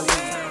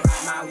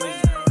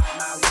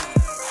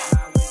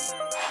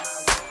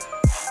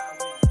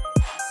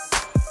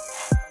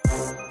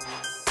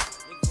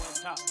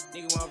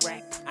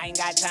 I ain't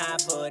got time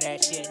for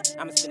that shit.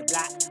 I'ma spin the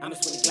block, I'ma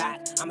swing the clock,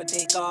 I'ma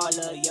take all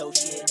of your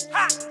shit.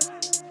 Ha!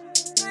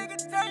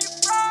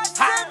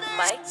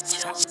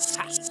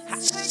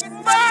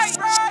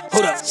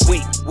 Hold up,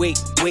 wait.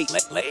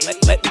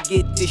 Let me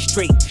get this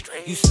straight.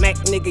 You smack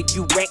nigga,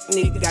 you rack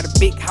nigga. Got a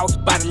big house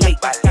by the lake.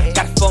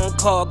 Got a phone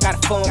call,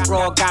 got a phone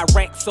brawl, got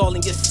racks all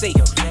in your safe.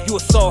 You a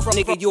soft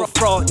nigga, you a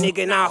fraud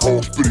nigga, and I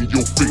hold spit in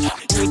your face.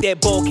 You ain't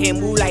that ball, can't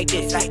move like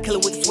this. I kill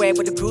it with the swag,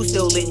 but the crew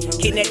still lit.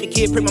 Kidnap the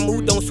kid, pray my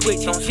mood don't switch.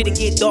 Shit'll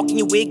get dark and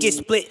your wig get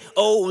split.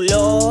 Oh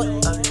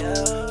Lord.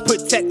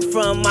 Protect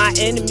from my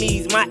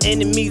enemies, and I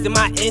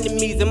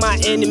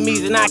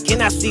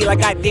cannot see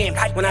like I damn.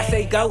 When I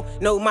say go,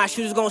 no, my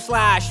shooters gon'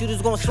 slide.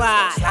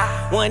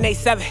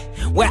 187,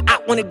 where I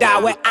wanna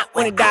die,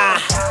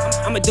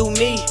 I'ma do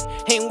me,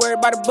 ain't worried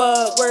about the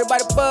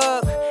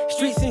bug,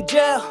 Streets in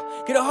jail,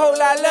 get a whole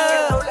lot of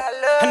love.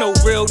 I know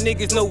real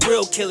niggas, no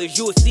real killers.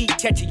 You a seed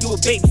catcher, you a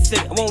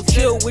babysitter. I won't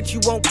chill with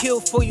you, won't kill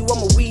for you.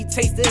 I'm a weed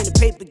taster in the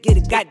paper, get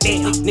it,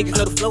 goddamn. Niggas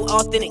know the flow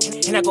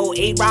authentic, and I go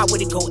A-Ride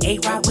with it, Ball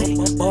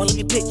of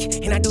your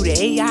bitch, and I do the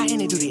AI,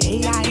 and I do the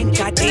AI, and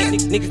goddamn.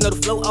 Niggas know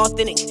the flow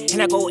authentic,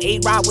 and I go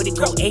A-Ride with it,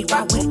 Ball of your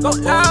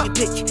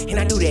bitch, and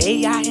I do the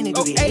AI, and I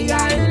do the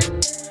AI.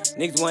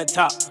 Niggas wanna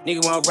talk,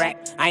 niggas wanna rap.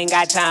 I ain't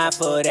got time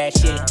for that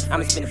shit.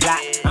 I'ma spin the block,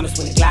 I'ma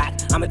swing the clock,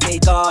 I'ma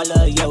take all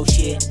of your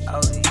shit.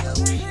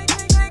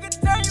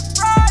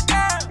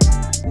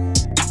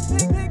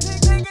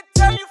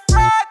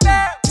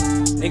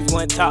 Niggas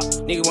wanna talk,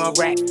 niggas wanna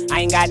rap.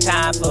 I ain't got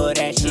time for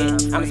that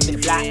shit. I'ma spin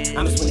the block,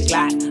 I'ma swing the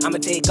clock, I'ma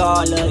take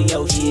all of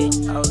your shit.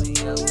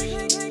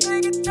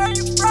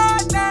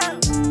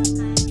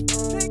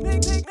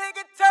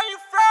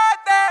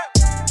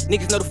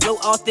 Niggas know the flow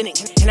authentic,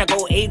 and I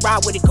go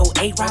A-Ride with it,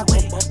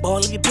 Ball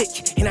of your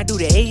bitch, and I do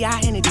the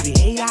AI, and I do the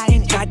AI,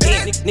 and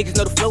goddamn. Niggas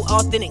know the flow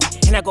authentic,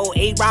 and I go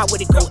A-Ride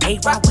with it, Ball of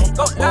your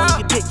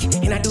bitch,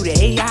 and I do the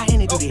AI,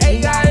 and I do the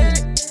AI.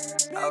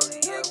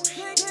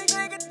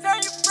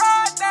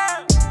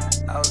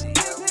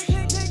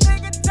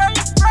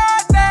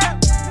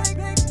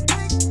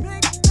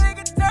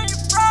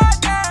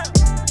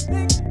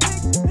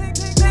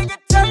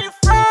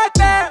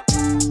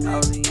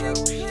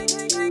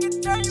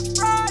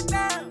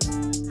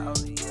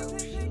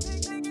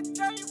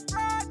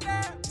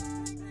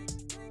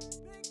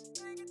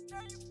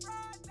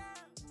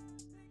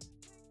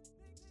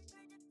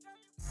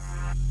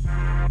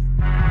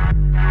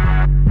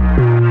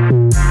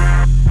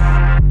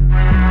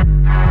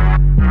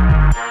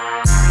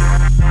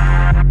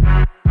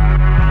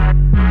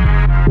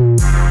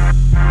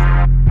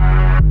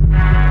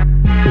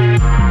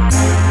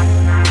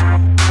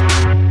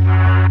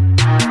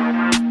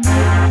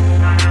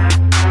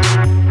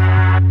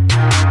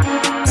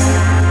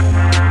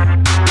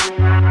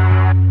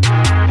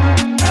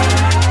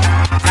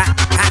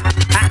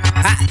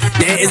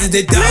 Is it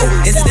the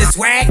dough? Is it the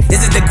swag?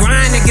 Is it the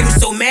grind that get them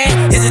so mad?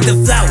 Is it the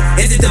flow?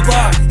 Is it the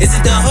bar? Is it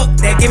the hook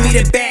that give me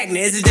the bag?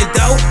 Now, is it the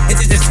dough?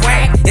 Is it the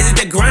swag? Is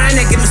it the grind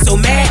that get them so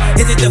mad?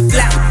 Is it the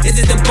flow? Is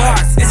it the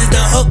bars? Is it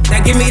the hook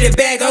that give me the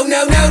bag? Oh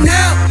no, no,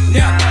 no,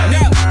 no, no!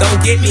 Don't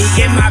get me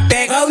in my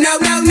bag. Oh no,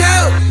 no,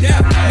 no, no,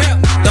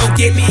 no! Don't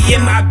get me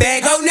in my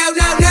bag. Oh no,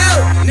 no, no,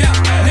 no,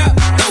 no!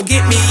 Don't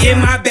get me in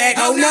my bag.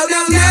 Oh no,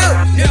 no, no,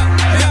 no,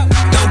 no!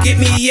 Don't get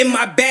me in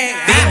my bag.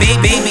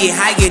 Baby,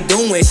 how you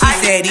doing? She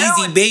said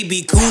easy,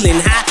 baby,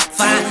 coolin'. High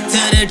five to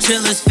the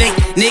trillers, fake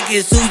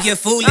niggas who you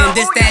foolin'.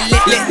 This that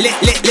lit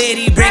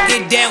lady, break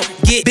it down,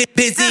 get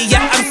busy.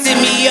 Yeah, I'm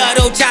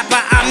semi-auto chopper,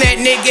 I'm that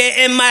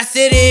nigga in my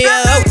city.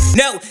 Oh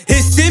no,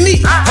 it's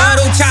Simi.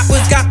 Auto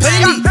choppers got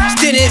plenty,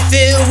 still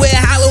filled with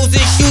hollows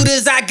and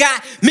shooters. I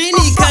got many,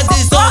 cause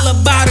it's all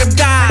about a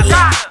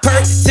dollar.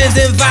 Persons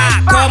and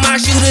vibe, call my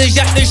shooters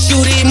up to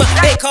shoot him up.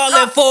 They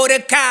callin' for the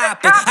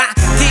cop. I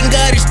king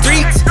of the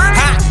streets,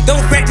 I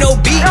don't crack no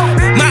beat.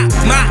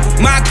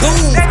 My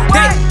goons,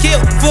 they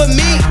kill for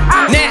me.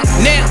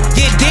 Now,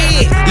 you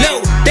dead. Low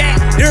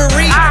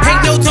battery.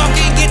 Ain't no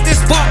talking, get this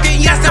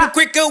sparking. Yes, I'm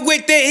quicker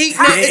with the heat.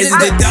 Now, is it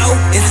the dough?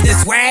 Is it the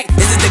swag?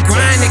 Is it the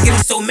grind that get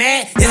them so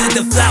mad? Is it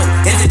the flow?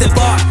 Is it the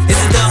bar? Is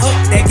it the hook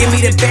that give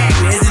me the bag?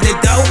 Now, is it the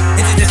dough?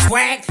 Is it the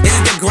swag? Is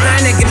it the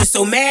grind that get them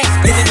so mad?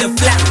 Is it the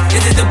flow?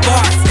 Is it the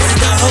bar? Is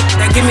it the hook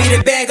that give me the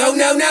bag? Oh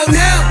no, no,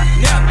 no,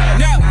 no,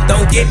 no!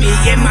 Don't get me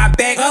in my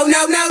bag. Oh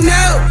no, no,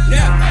 no,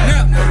 no,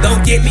 no! Don't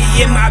get me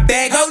in my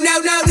bag. Oh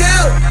no, no,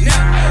 no, no,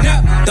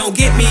 no! Don't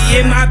get me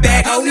in my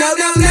bag. Oh no,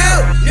 no,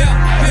 no, no,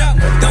 no!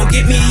 Don't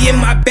get me in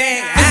my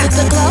bag. Is it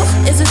the glow?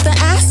 Is it the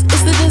ass?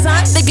 Is the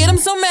design? They get them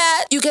so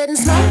mad. You getting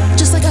smoked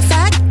just like a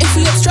fag. If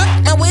we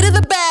obstruct, now way to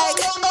the bag.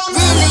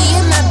 Really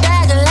in my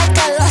bag, like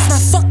I lost my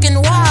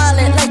fucking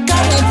wallet. Like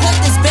I won't put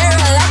this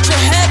barrel at your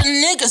head,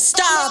 nigga,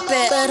 stop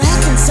it. But I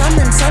can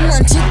summon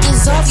someone to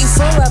dissolve you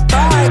for a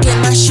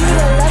bargain. My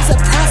shooter loves a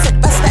profit,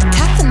 bust that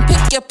cap and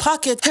pick your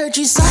pocket. Heard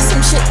you saw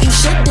some shit you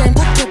shouldn't.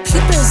 Pluck your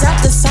peepers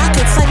out the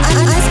sockets. Like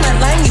I's my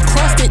line, you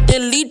crossed it.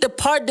 Delete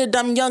departed,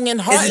 I'm young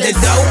and heartless. Is it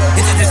the dough?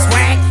 Is it the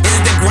swag? Is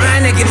it the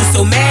grind that get them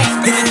so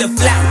mad? Is it the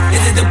flow?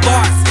 Is it the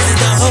bars? Is it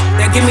the hook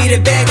that give me the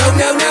bag? Oh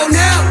no, no,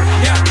 no,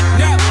 no,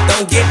 no!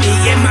 get me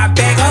in my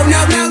bag. Oh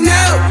no, no,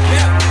 no.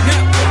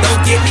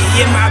 Don't get me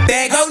in my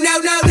bag. Oh no,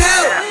 no,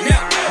 no.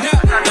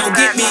 Don't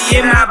get me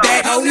in my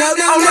bag. Oh no,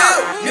 no, no.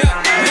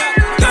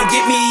 Don't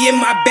get me in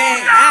my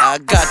bag. I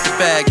got the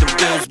bag, the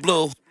bills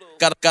blue.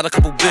 Got a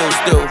couple bills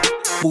due.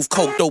 Move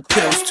coke, dope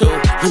pills too.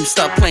 Let me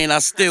stop playing, I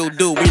still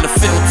do. We in the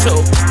field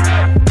too.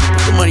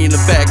 Put the money in the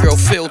bag, girl,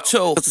 feel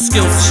too. Cause the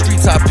skills, the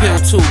streets I pill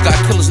too. Got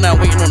killers now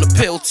waiting on the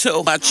pill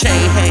too. My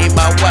chain hang,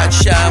 my watch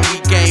shine.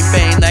 We gang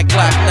bang, that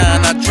Glock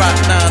 9. I drop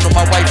 9 on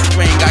my wife's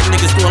ring. Got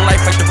niggas doing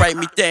life like to write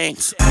me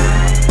things.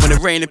 When it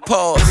rain, it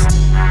pours.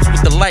 It's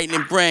what the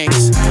lightning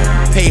brings.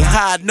 Pay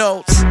high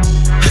notes.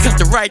 I got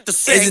the right to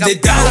sing. Is it the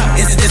dope?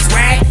 Is it the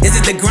swag? Is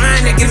it the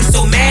grind that get him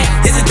so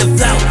mad? Is it the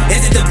flow?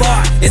 Is it the bar?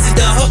 Is it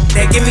the hook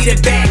that give me the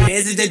bag?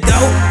 Is it the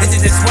dope? Is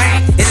it the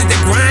swag? Is it the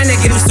grind that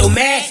get him so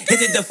mad?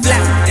 Is it the flow?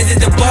 Is it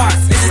the bar?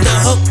 Is it the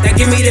hook that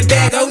give me the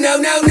bag? Oh no,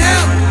 no, no.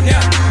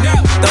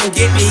 Don't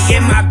get me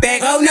in my bag.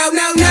 Oh no,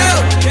 no,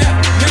 no.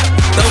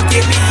 Don't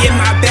get me in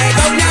my bag.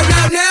 Oh no,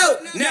 no, no.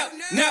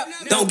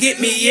 Don't get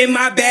me in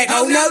my bag.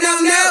 Oh no, no,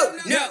 no.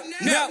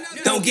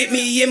 Don't get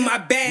me in my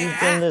bag. You've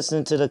been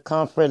listening to The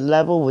Comfort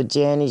Level with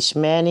Janny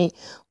Schmanny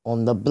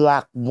on the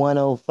Block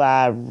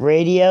 105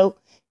 Radio.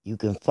 You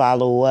can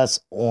follow us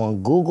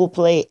on Google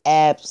Play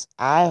apps,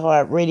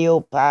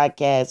 iHeartRadio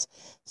podcasts,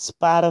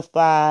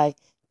 Spotify,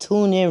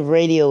 TuneIn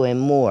Radio, and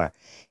more.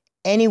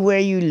 Anywhere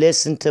you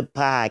listen to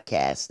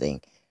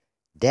podcasting,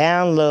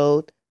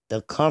 download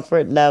The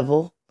Comfort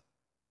Level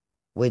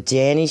with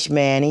Janny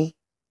Schmanny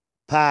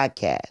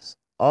podcast.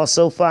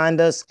 Also find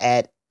us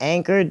at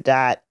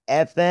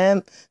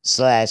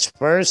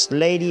anchor.fm/First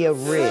Lady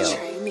of Real.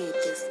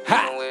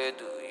 Where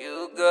do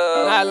you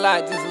go? I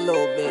like this a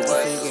little bit.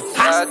 So you can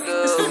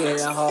get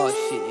that hard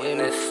shit.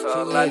 It's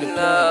all I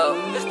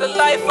know. It's the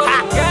life of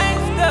a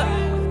gangster.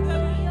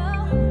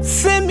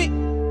 Send me.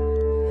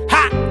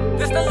 Ha!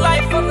 It's the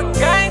life of a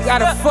gangster.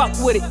 Gotta fuck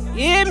with it.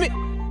 You hear me?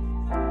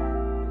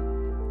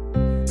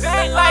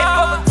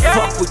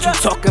 Fuck what you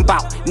talking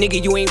about,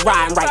 nigga, you ain't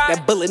riding right.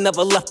 That bullet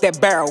never left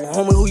that barrel.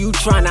 Homie, who you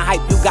tryna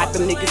hype? You got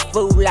them niggas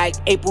fooled like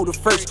April the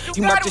 1st.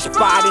 You marked your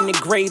spot in the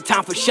grave,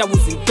 time for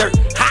shovels and dirt.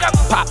 Hot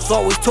Pops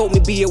always told me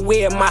be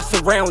aware of my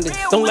surroundings.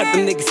 Don't let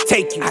them niggas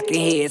take you. I can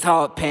hear his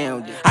heart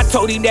pounding. I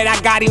told him that I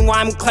got him while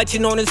I'm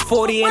clutching on his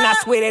 40, and I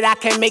swear that I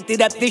can't make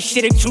it up. This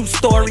shit a true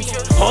story.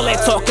 All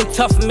that talking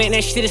tough, man,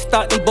 that shit is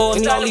starting to bore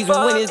me. All these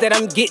winners that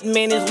I'm getting,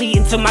 man, is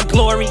leading to my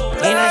glory.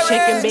 And I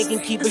shake and bake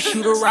and keep a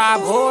shooter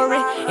rob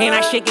horrid. And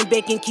I shake and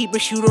bake and keep a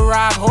shooter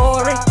rob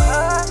horrid.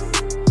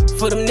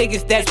 For them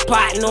niggas that's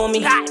plotting on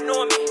me, I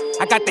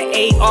got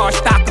the AR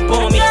stock up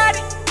on me.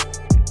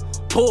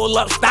 Pull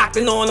up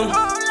Stockton on them.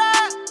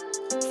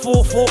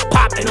 Full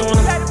popping on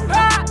them.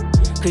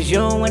 Cause you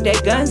don't want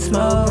that gun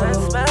smoke.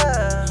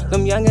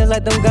 Them youngins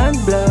let them guns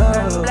blow.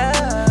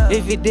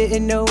 If you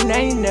didn't know, now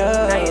you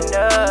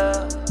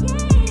know.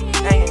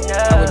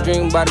 I was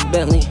dreaming about a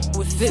Bentley,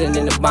 sitting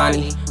in the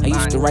Bonnie. I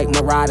used to write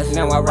Marauders,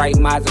 now I write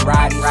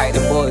Maseratis.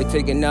 The boy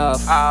taking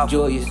off,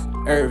 Julius,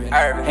 Irvin,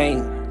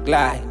 Hank,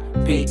 Glide,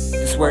 Pete,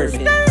 and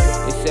Swervin'.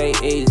 They say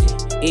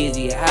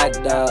easy, hot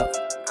dog.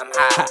 I'm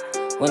hot,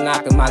 we'll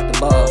knock him out the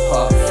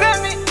ballpark.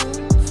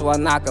 So I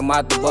knock him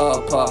out the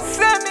ballpark.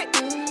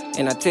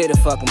 And I tear the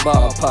fucking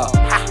ballpark.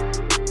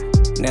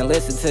 Now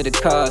listen to the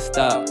car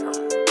stop.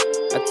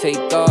 I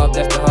take off,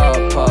 that's the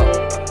hard part.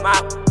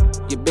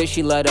 Your bitch,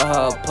 she love the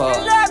hard part.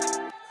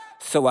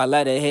 So I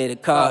let her hear the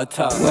car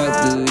talk. What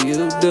do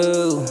you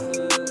do?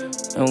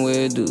 And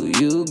where do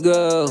you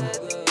go?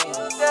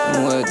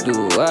 And what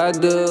do I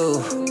do?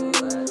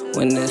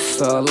 When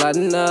it's all I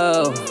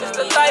know. It's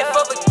the life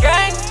of a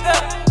gangster.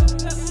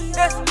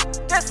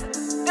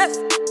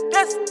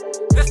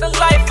 This the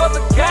life of a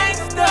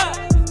gangster.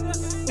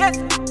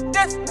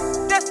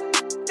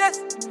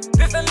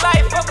 This the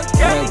life of a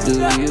gangster.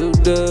 What do you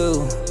do?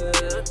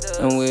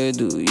 And where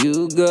do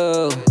you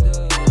go?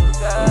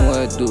 And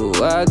what do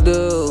I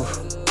do?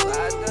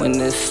 When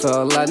it's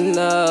all I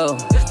know.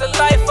 It's the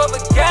life of a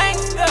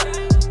gangster.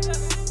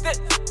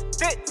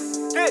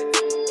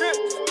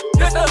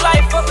 This the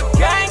life of a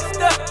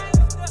gangster.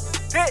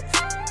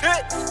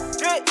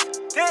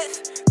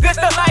 This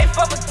the life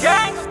of a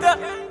gangster.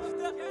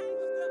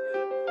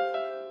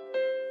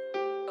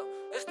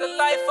 It's the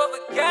life of a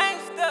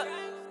gangster.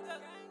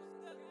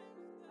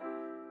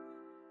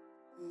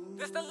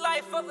 This the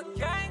life of a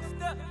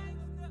gangster.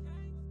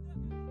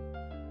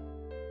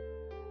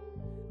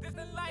 This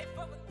the life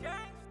of a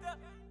gangster.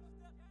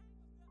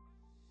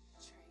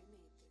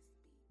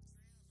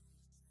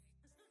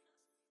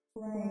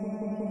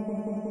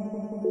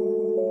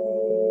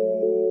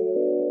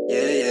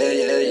 Yeah.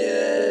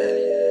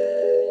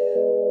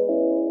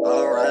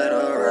 Alright.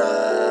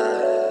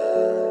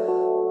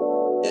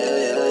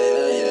 Yeah.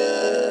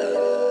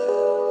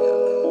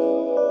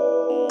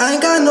 I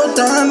ain't got no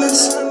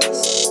diamonds.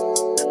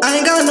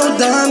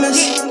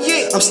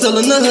 I'm still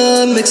in the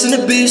hood, mixing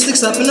the beat,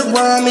 sticks up in the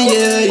rhyming,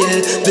 yeah.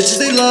 Bitches,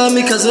 they love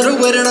me cause of the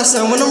way that I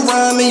sound when I'm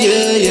rhyming,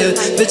 yeah.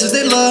 Bitches,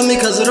 they love me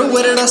cause of the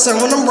way that I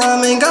sound when I'm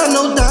rhyming. Ain't got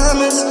no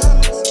diamonds.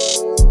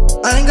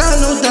 I ain't got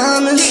no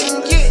diamonds.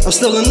 I'm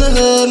still in the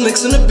hood,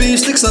 mixing the beef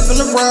sticks up in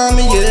the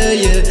rhyming, yeah,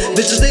 yeah.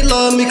 Bitches, they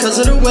love me cause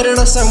of the way that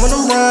I sound when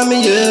I'm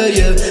rhyming, yeah,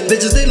 yeah.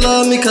 Bitches, they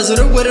love me cause of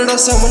the way that I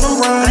sound when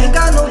I'm rhyming. I ain't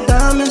got no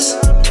diamonds,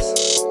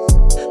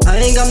 I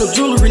ain't got no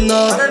jewelry,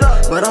 nah.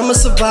 But I'm a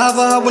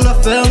survivor, when I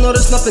fail, no,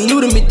 there's nothing new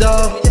to me,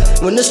 dawg.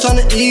 When it's time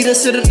to eat and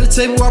sit at the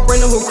table, I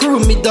bring the whole crew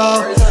with me,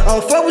 dawg. I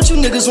don't fuck with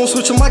you niggas, won't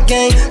switch on my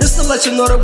game. Just to let you know that